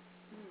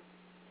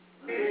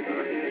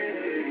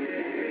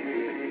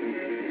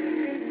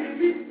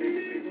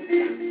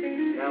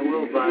 That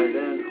will by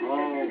then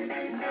all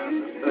have a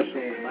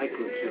special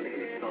microchip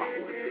installed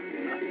with it.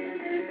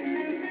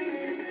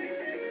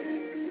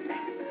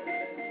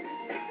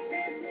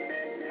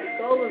 The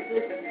goal of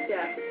this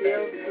step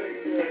deals with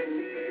the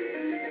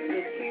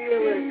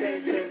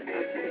materialization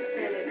of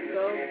satanic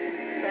ghosts,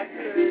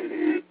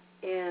 specters,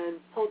 and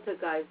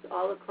poltergeists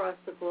all across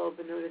the globe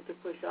in order to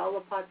push all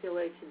the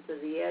population to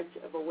the edge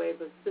of a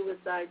wave of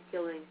suicide,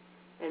 killing,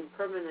 and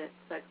permanent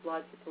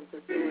psychological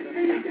disorder.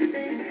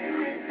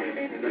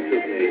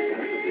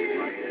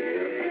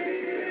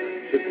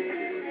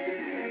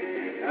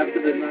 After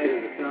the night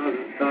of the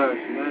thousand stars,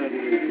 humanity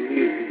is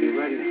believed to be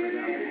ready for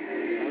them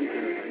to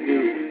enter a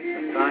new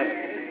Messiah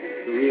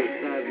to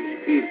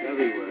reestablish peace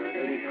everywhere at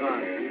any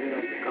cost, even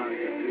at the concept,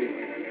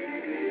 really.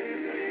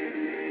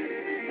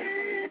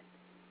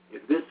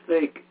 If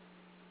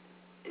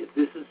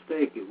this is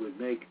fake, it would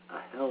make a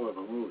hell of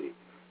a movie.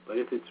 But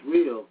if it's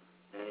real,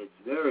 and it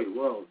very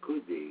well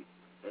could be,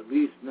 at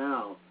least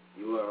now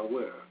you are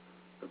aware.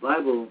 The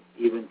Bible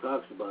even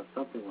talks about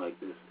something like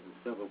this in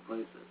several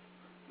places.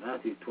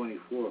 Matthew 24,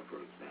 for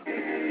example.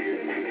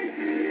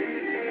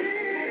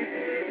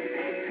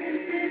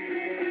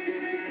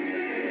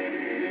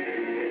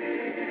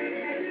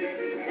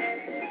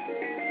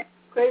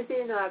 Crazy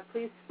or not,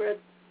 please spread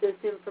this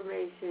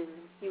information.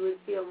 You would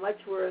feel much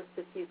worse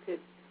if you could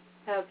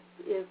have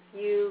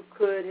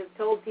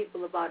told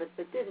people about it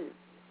but didn't.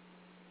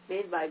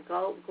 Made by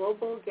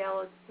Global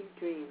Galaxy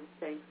Dreams.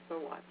 Thanks for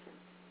watching.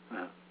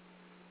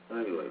 So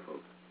anyway,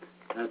 folks,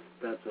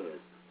 that's what it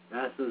is.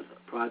 NASA's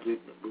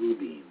Project Blue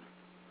Beam.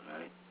 All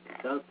right,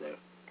 it's out there,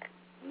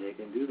 and they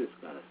can do this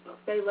kind of stuff.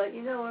 They let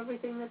you know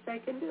everything that they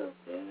can do.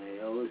 And they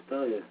always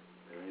tell you.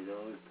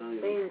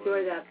 They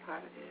enjoy that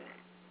part. Yeah.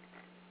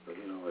 But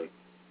anyway.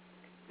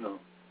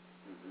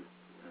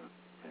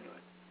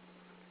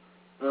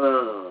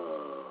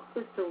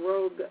 Just a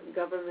rogue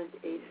government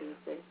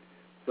agency.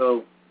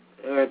 So,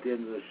 we're at the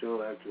end of the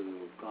show. Actually,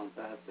 we've gone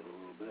past it a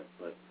little bit,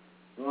 but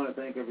we want to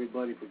thank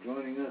everybody for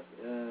joining us,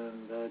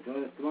 and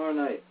join us tomorrow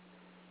night,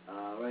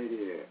 right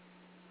here.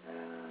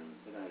 And